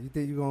guy. You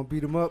think you gonna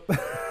beat him up?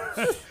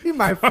 He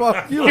might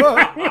fuck you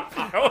up.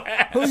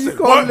 Who you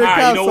calling the Alright,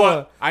 cops you know what?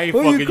 on? I ain't Who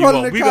fucking you you calling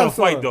up. the We gonna cops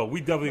fight on? though. We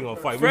definitely gonna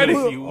fight. Freddie, We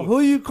gonna see who. Who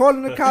you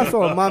calling the cops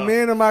on? My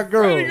man or my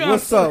girl? gonna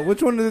What's up?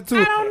 Which one of the two?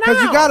 I don't Because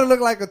you know. gotta look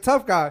like a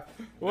tough guy.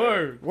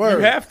 Word. Word.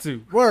 You have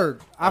to.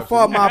 Word. I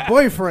fought my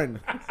boyfriend.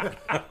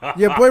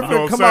 Your boyfriend You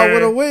know what come I'm out with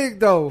a saying? wig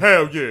though.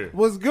 Hell yeah.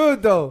 Was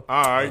good though.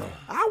 All right.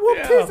 I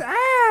whooped Yeah. his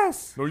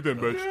ass. No, you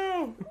didn't,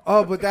 bitch.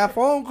 Oh, but that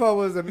phone call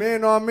was a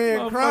man on man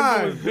Motherfucker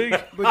crime. was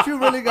big. But you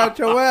really got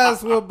your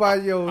ass whooped by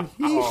your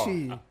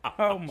he-she.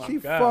 Oh my She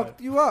god.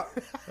 fucked you up.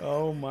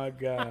 Oh my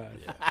god.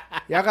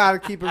 Y'all gotta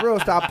keep it real.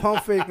 Stop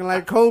pump faking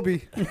like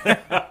Kobe. Rest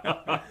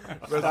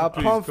Stop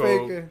in peace, pump Cole.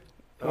 faking.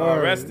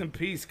 Rest in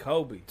peace,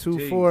 Kobe. 2,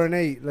 Jeez. 4, and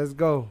 8. Let's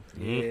go.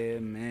 Yeah,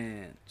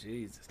 man,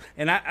 Jesus.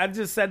 And I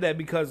just said that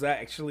because I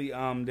actually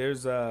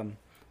there's a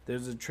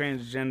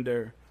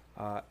transgender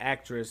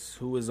actress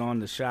who is on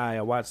The Chi.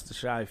 I watched The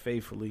Chi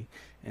faithfully,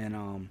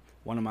 and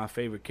one of my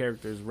favorite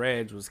characters,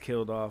 Reg, was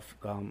killed off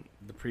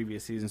the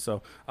previous season.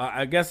 So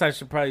I guess I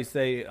should probably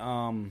say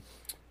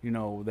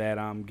that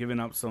I'm giving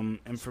up some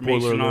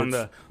information Spoiler on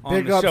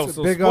alerts. the show.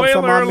 So big ups on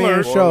spoiler my man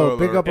alert. show. Spoiler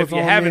Big alert. up If on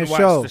you my haven't man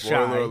watched show. The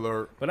Spoiler Chi,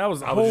 alert. but that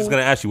was a I was just whole-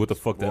 gonna ask you what the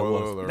fuck that Spoiler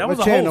was. alert. That was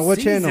What a channel? whole What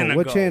season channel?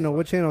 What ago. channel?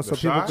 What channel? So The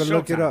people Chi? can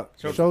look it up.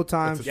 Showtime.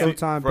 Showtime. It's a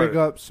Showtime. Fred. Big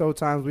up.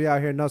 Showtimes. We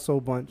out here not so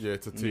bunch. Yeah,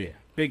 it's a T. Yeah,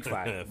 big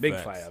fire, big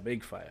Facts. fire,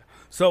 big fire.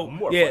 So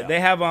More yeah, fire.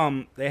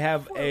 they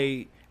have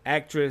a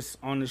actress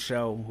on the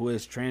show who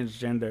is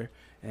transgender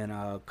and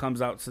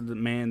comes out to the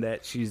man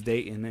that she's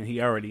dating, and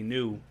he already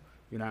knew.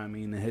 You know what I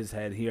mean? In his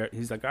head,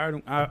 he's like, I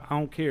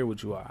don't care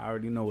what you are. I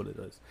already know what it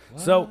is.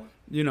 So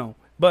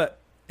but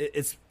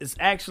it's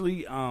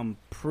actually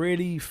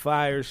pretty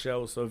fire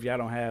show. So if y'all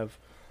don't have,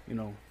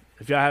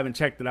 If y'all haven't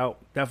checked it out,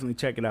 definitely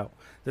check it out.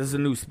 This is a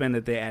new spin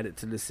that they added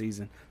to this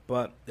season,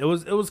 but it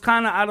was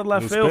kind of out of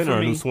left New field spin for or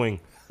a me. new swing?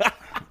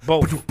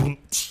 Both.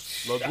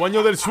 Los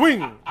dueños del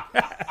swing.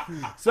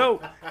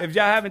 So if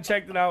y'all haven't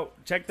checked it out,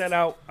 check that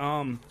out.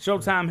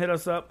 Showtime, hit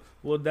us up.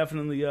 We'll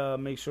definitely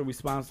make sure we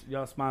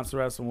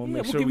sponsor us, and we'll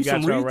make we'll sure give we you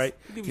some got y'all reads. right.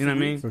 We'll give You you know what I some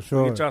mean? reads. For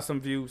sure. We'll get y'all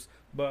some views.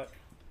 But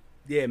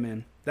yeah,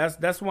 man,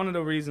 that's one of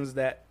the reasons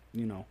that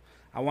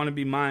I want to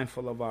be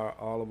mindful of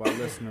all of our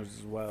listeners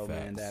as well,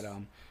 man. Facts.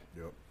 That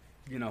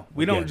Yep.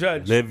 we don't Again,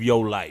 judge. Live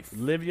your life.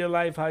 Live your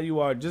life how you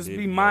are. Just Live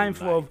be your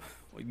mindful life.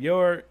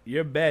 of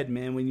your bed,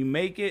 man. When you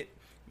make it,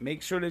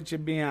 make sure that you're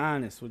being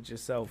honest with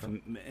yourself,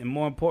 and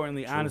more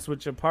importantly, honest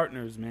with your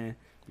partners, man.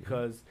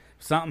 Because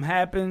if something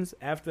happens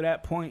after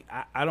that point,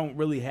 I don't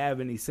really have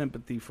any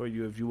sympathy for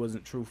you if you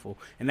wasn't truthful.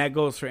 And that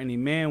goes for any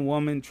man,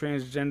 woman,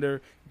 transgender,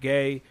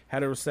 gay,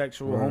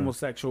 heterosexual, Right.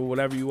 homosexual,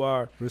 whatever you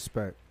are.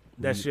 Respect.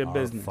 That's We your are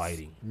business.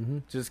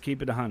 Fighting. Just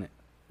keep it 100.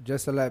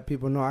 Just to let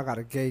people know, I got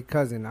a gay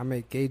cousin. I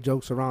make gay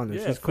jokes around her.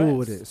 Yeah, She's cool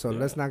with facts. it. So Yeah.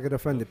 let's not get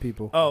offended,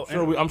 people. Oh,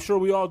 I'm sure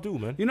we all do,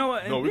 man. you know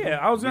what? No, And we do.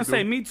 I was gonna We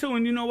say do. me too.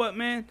 And you know what,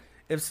 man?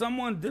 If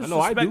someone know I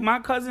disrespect do. my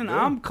cousin,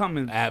 Yeah. I'm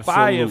coming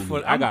Absolutely. fire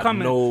for. I I'm got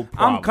coming. no I'm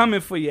problem. coming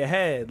for your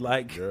head.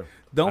 Like, Yeah.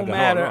 don't I got-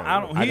 matter. no, no, I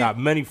don't. I He, got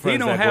many friends he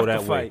don't that have go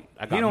that to way. fight.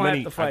 I got He don't many,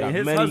 have to fight. I got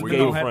His many husband gay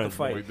don't have to friends.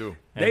 fight. We do.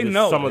 And They it's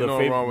know. some of the Ain't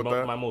nothing wrong with favorite,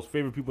 that. my most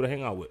favorite people to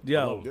hang out with. I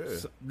Yo, love them.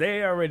 Yeah.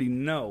 they already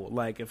know.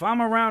 Like, if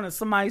I'm around and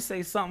somebody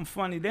say something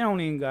funny, they don't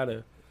even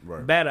gotta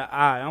Right. bat an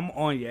eye. I'm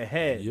on your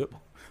head. Yep.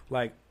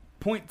 Like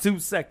 0.2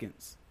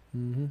 seconds.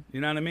 Mm-hmm.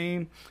 You know what I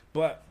mean?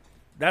 But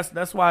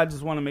that's why I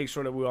just want to make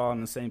sure that we're all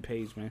on the same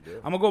page, man. Yeah.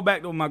 I'm gonna go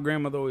back to what my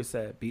grandmother always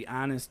said: be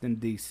honest and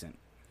decent.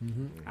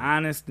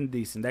 Honest and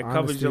decent. That Honesty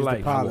covers your is the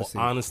life. policy.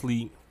 I will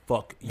honestly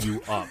fuck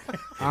you up.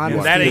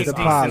 Honesty that is ain't the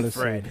decent, policy.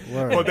 Fred.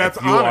 Word. Well,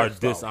 that's you are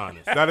honest. though.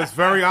 dishonest. That is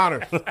very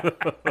honest.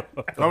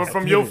 Coming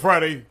from you,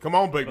 Freddie. Come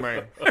on, big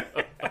man.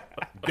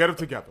 Get it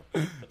together.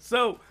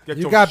 So Get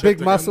You your got shit big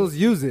together. muscles,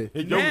 use it.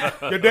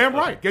 You're damn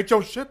right. Get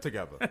your shit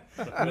together.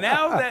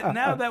 now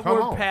that Come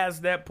we're on.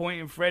 past that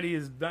point and Freddie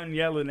is done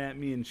yelling at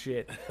me and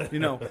shit,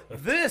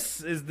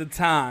 this is the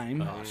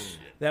time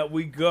that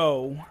we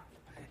go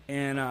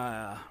and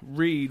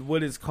read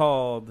what is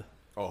called.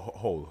 Oh,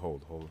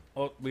 hold.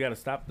 Oh, we gotta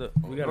stop the.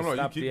 We No, gotta you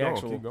stop keep the going,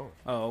 actual. keep going.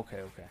 Oh,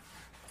 okay.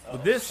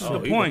 But this is the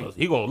He point gonna-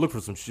 He gonna look for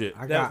some shit.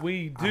 I that got,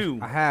 we do.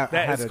 I had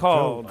that is a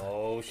called joke.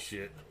 Oh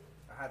shit!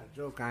 I had a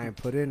joke I ain't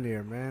put in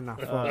there, man. I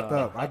fucked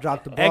up. I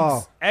dropped the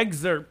ball.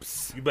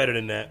 excerpts. You better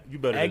than that. You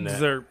better than that. I've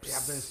been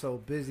Excerpts so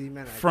busy,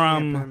 man.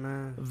 from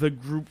man. the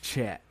group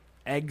chat.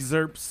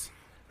 Excerpts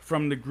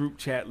from the group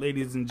chat,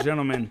 ladies and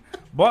gentlemen.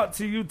 Brought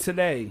to you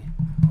today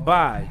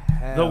by the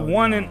Hell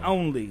one no. and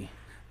only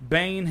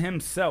Bane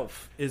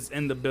himself is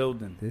in the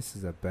building. This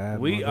is a bad.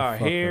 We are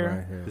motherfucker here.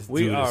 Right here. This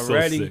We dude are is so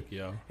ready. sick,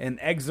 yo. And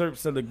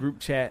excerpts of the group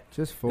chat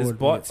Just is forward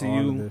brought to all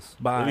of you this.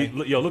 by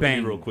Look at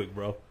Bane. me real quick,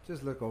 bro.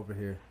 Just look over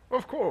here.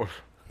 Of course.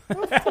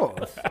 Of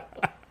course.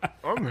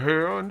 I'm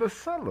here in the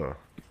cellar.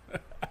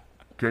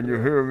 Can you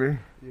hear me?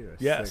 You're a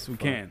Yes, sick we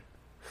fuck. can.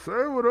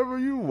 Say whatever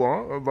you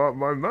want about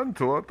my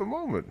mentor at the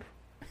moment.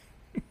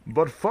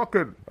 But fuck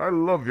it, I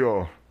love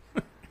y'all.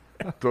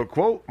 To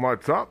quote my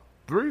top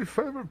 3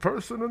 favorite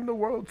person in the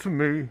world to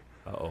me,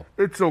 Uh-oh.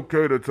 it's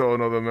okay to tell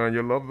another man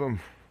you love them.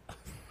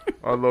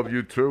 I love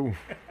you too.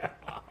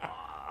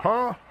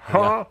 Ha,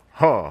 ha,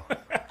 ha.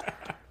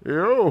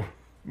 Yo,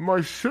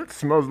 my shit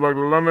smells like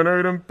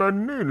lemonade and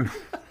pernil.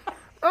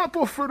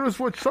 Apple fritters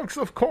with chunks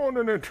of corn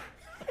in it.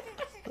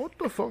 What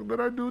the fuck did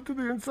I do to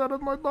the inside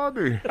of my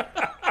body?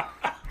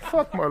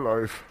 Fuck my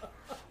life.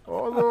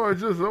 Although I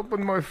just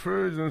opened my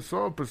fridge and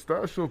saw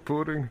pistachio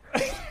pudding.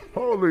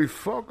 Holy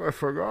fuck, I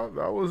forgot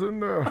that was in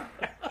there.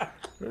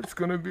 It's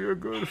gonna be a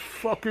good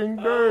fucking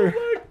day.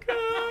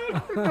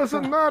 It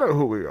doesn't matter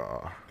who we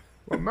are.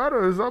 What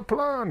matters is our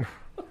plan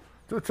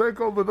to take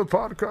over the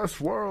podcast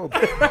world.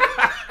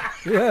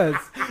 Yes.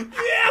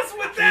 Yes,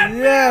 with that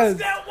Yes.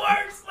 that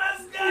works.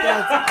 Let's go.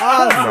 That's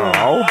awesome.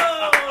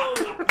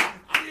 No.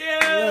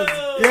 Yeah.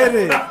 Get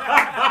it.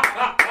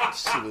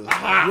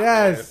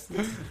 Yes.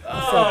 That's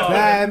a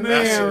bad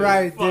man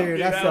right there.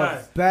 That's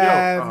a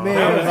bad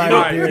man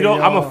right there. I'm y'all.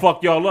 gonna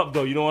fuck y'all up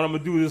though. You know what I'm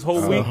gonna do this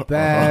whole week?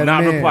 Bad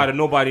Not man. reply to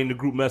nobody in the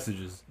group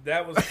messages.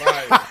 That was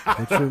fire.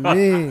 What you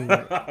mean?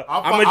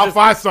 I'll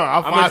find some.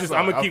 I'm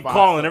gonna keep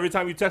calling every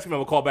time you text me. I'm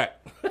gonna call back.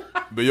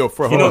 But yo,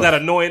 Fred, You hold know up.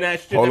 that annoying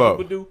ass shit Hold that up.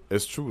 people do.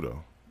 It's true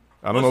though.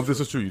 I don't know if this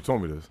is true. You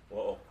told me this.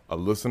 Uh-oh. A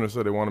listener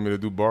said they wanted me to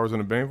do bars in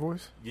the Bane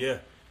voice. Yeah,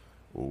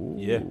 Ooh,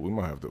 Yeah. we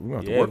might have to. We might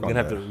have yeah. to work We're on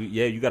gonna that. have to.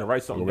 Yeah, you gotta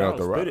write something We're gonna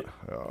down. have to Spit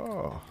write. it.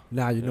 Oh.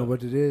 Nah, you know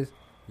what it is?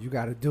 You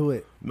got to do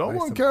it. No Like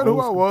one some cared who old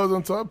I school- was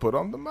until I put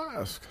on the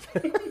mask.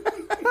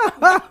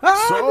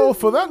 So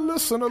for that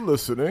listener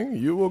listening,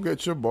 you will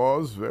get your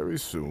bars very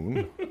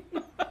soon.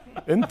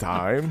 In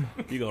time.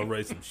 You gonna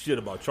write some shit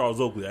about Charles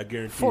Oakley? I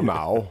guarantee. For you.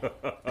 now.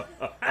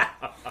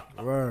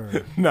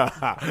 Word. Nah.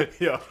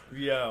 Yeah.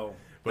 Yo.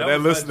 But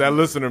That was that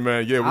listener,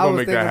 man, yeah, we're I gonna was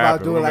make thinking that about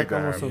happen. doing We'll like make that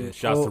almost happen. some Yeah,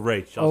 shouts to Ray.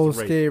 Shouts old to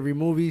Ray. scary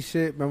movie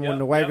shit. Remember when Yep,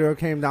 the white yep. girl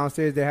came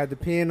downstairs? They had the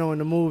piano in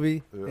the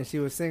movie, and she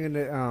was singing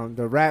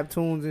the rap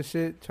tunes and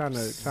shit, trying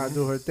to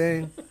do her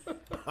thing.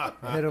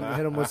 hit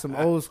him with some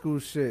old school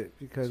shit,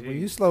 because when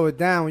you slow it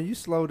down, when you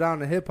slow down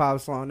the hip hop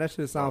song, that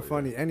shit sound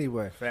funny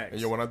anyway. Facts.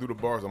 And yo, when I do the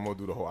bars, I'm gonna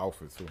do the whole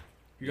outfit too.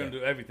 You're gonna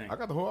do everything. I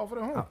got the whole outfit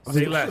at home.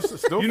 Say less.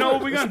 It's still You know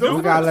what fresh. we It's gonna still do?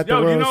 We gotta let the Yo,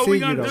 you world know what see we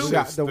you gonna though. do?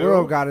 The Still-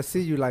 world gotta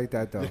see you like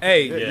that though.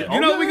 Hey, Yeah. you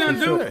know what we yeah,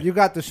 gonna sure. do? You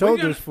got the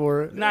shoulders gonna-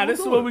 for it. Nah, this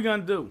is do what it. we're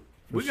gonna do.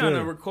 We're sure.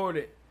 gonna record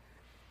it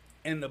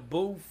in the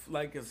booth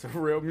like it's a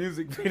real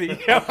music video.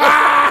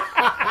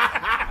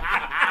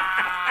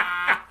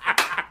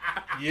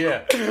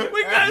 Yeah.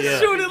 We gotta Yeah.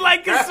 shoot it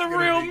like it's a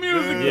real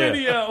music Yeah.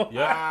 video.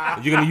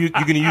 Yeah. You're gonna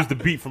use the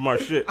beat from our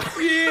shit.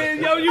 Yeah,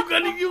 yo, you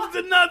gonna use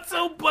the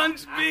Nutso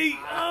Bunch beat.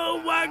 Oh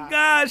my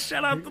gosh,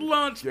 shout out to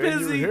Launch Can you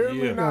Pizzy. hear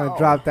me Yeah. now? Gonna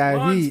drop that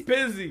Launch heat.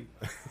 Pizzy.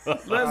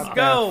 Let's That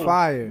go.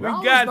 fire. We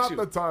Now got is not you.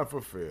 the time for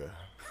fear.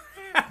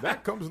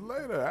 That comes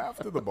later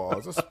after the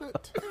bars are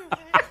spit.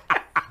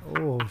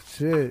 Oh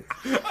shit.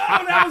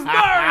 Oh, that was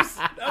bars.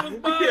 That was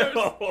bars.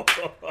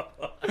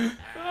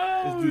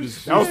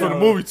 That was for the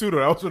movie too, though.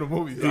 That was for the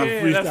movie.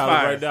 Yeah, freestyle that's it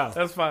fire. right now.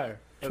 That's fire.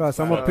 Trust,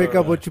 I'm gonna pick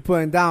up what you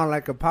putting down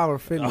like a power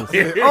fitness.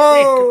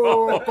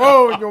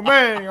 Oh, yo,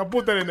 man, I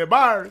put that in the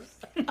bars.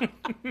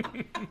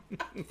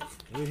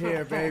 We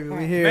here, baby.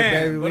 We here, Man,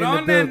 baby. We but in the on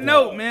that building.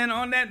 note, man,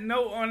 on that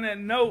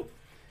note,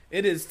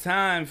 it is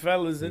time,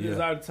 fellas. It is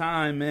Yeah. our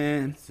time,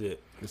 man. That's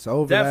it. It's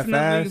over Definitely.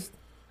 that fast.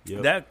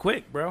 Yep. That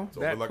quick, bro.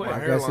 That like quick. my I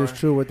hair. guess it's Hairline.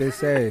 true what they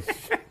say.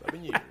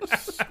 11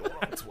 years. Going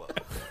on 12.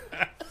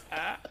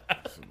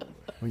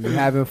 When you're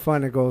having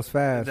fun, it goes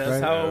fast, That's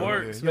right? how it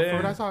works, Yeah,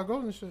 man. that's how it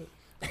goes and shit.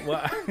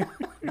 Well, You know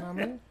what I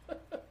mean?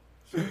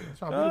 Shit,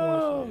 trying to be the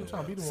one. Shit.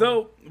 Trying to be the one.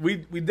 so we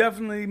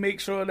definitely make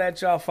sure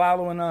that y'all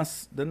following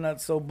us, the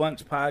Nutso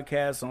Bunch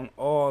podcast, on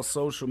all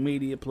social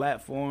media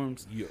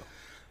platforms. Yeah.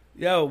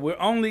 Yo, we're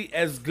only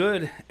as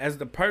good as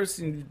the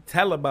person you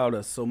tell about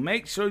us. So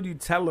make sure you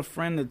tell a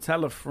friend to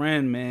tell a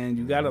friend, man.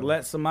 You got to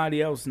let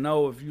somebody else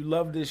know. If you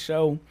love this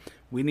show,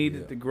 we need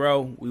it to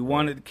grow. We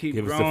want it to keep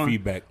Give us growing. the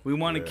feedback. We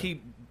want to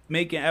keep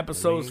making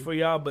episodes for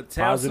y'all, but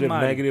tell Positive,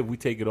 somebody. negative, we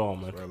take it all,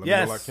 man. Right, let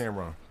Yes. me go like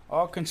Cameron.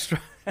 All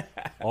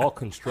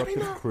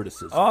constructive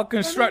criticism. All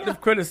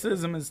constructive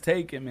criticism is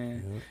taken,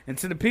 man. And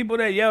to the people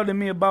that yelled at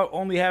me about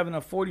only having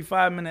a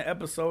 45-minute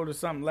episode or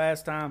something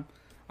last time,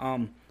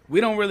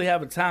 we don't really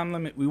have a time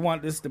limit. We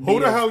want this to be. Who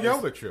the as- hell as-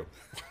 yelled at you?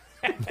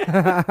 Tell me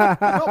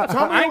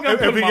I ain't gonna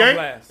put him on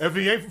blast. if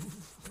he ain't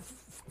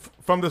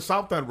from the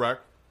South End rack,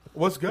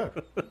 what's good?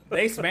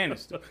 They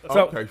Spanish. So,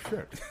 Okay,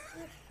 shit.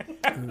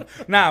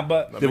 nah,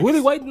 but Did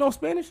Willie White know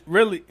Spanish?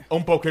 really,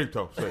 Un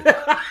poquito. Say.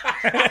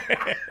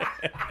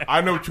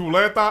 I know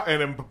chuleta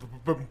and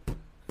panadilla.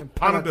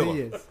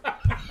 Panadillas.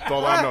 That's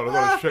all I know. That's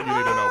all the shit you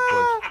need to know,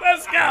 please.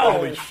 let's go.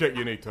 Holy shit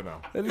you need to know.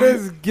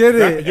 Let's get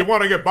it. You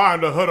want to get by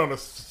in the hood on the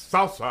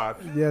South Side?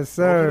 Yes,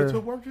 Go get it to sir.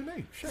 work you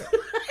need. Shit.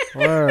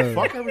 Word.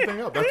 Fuck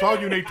everything up. That's all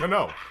you need to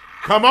know.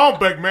 Come on,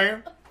 big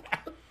man.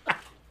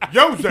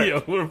 Jose.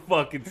 Yo, we're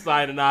fucking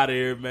signing out of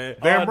here, man.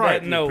 Damn On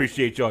right. that note,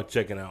 Appreciate y'all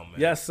checking out, man.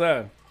 yes,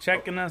 sir.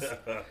 Checking us.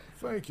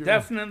 Thank you.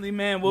 Definitely,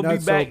 man. We'll be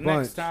Nutso back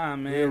Bunch. next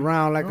time, Be man.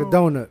 around like a Yo.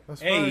 donut.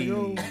 That's Hey. right,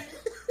 yo.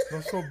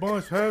 That's so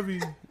bunch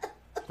heavy. Oh.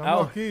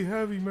 Tamaki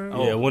heavy, man.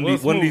 Oh. Yeah, one We'll of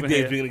these smooth days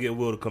here. we're gonna get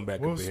Will to come back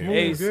Well, up in smooth, here.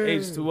 Ace- yeah.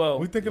 H2O.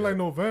 We thinking like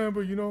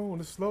November, you know, when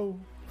it's slow.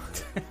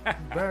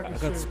 Back and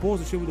shit.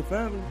 sponsorship with the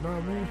family. You know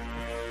what I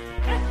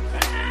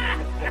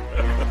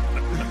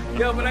mean?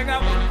 Yo, but I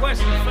got one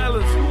question,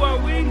 fellas. Who are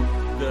we?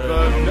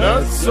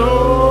 Nutso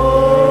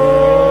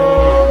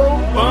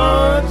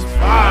Bunch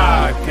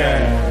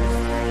Podcast.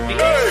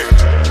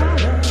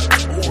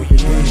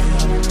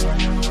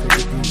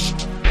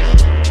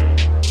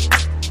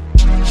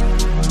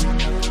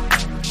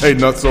 Hey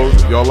Nutsos,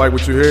 if y'all like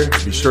what you hear,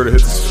 be sure to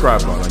hit the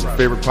subscribe button on your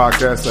favorite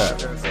podcast app.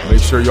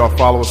 Make sure y'all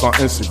follow us on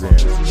Instagram,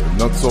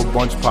 the Nutso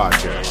Bunch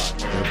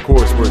Podcast. And of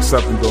course, we're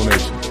accepting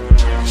donations.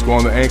 Just go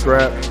on the Anchor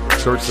app,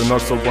 search the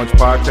Nutso Bunch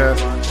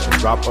Podcast, and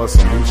drop us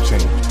some loose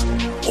change.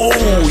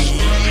 Oh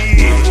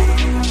yeah.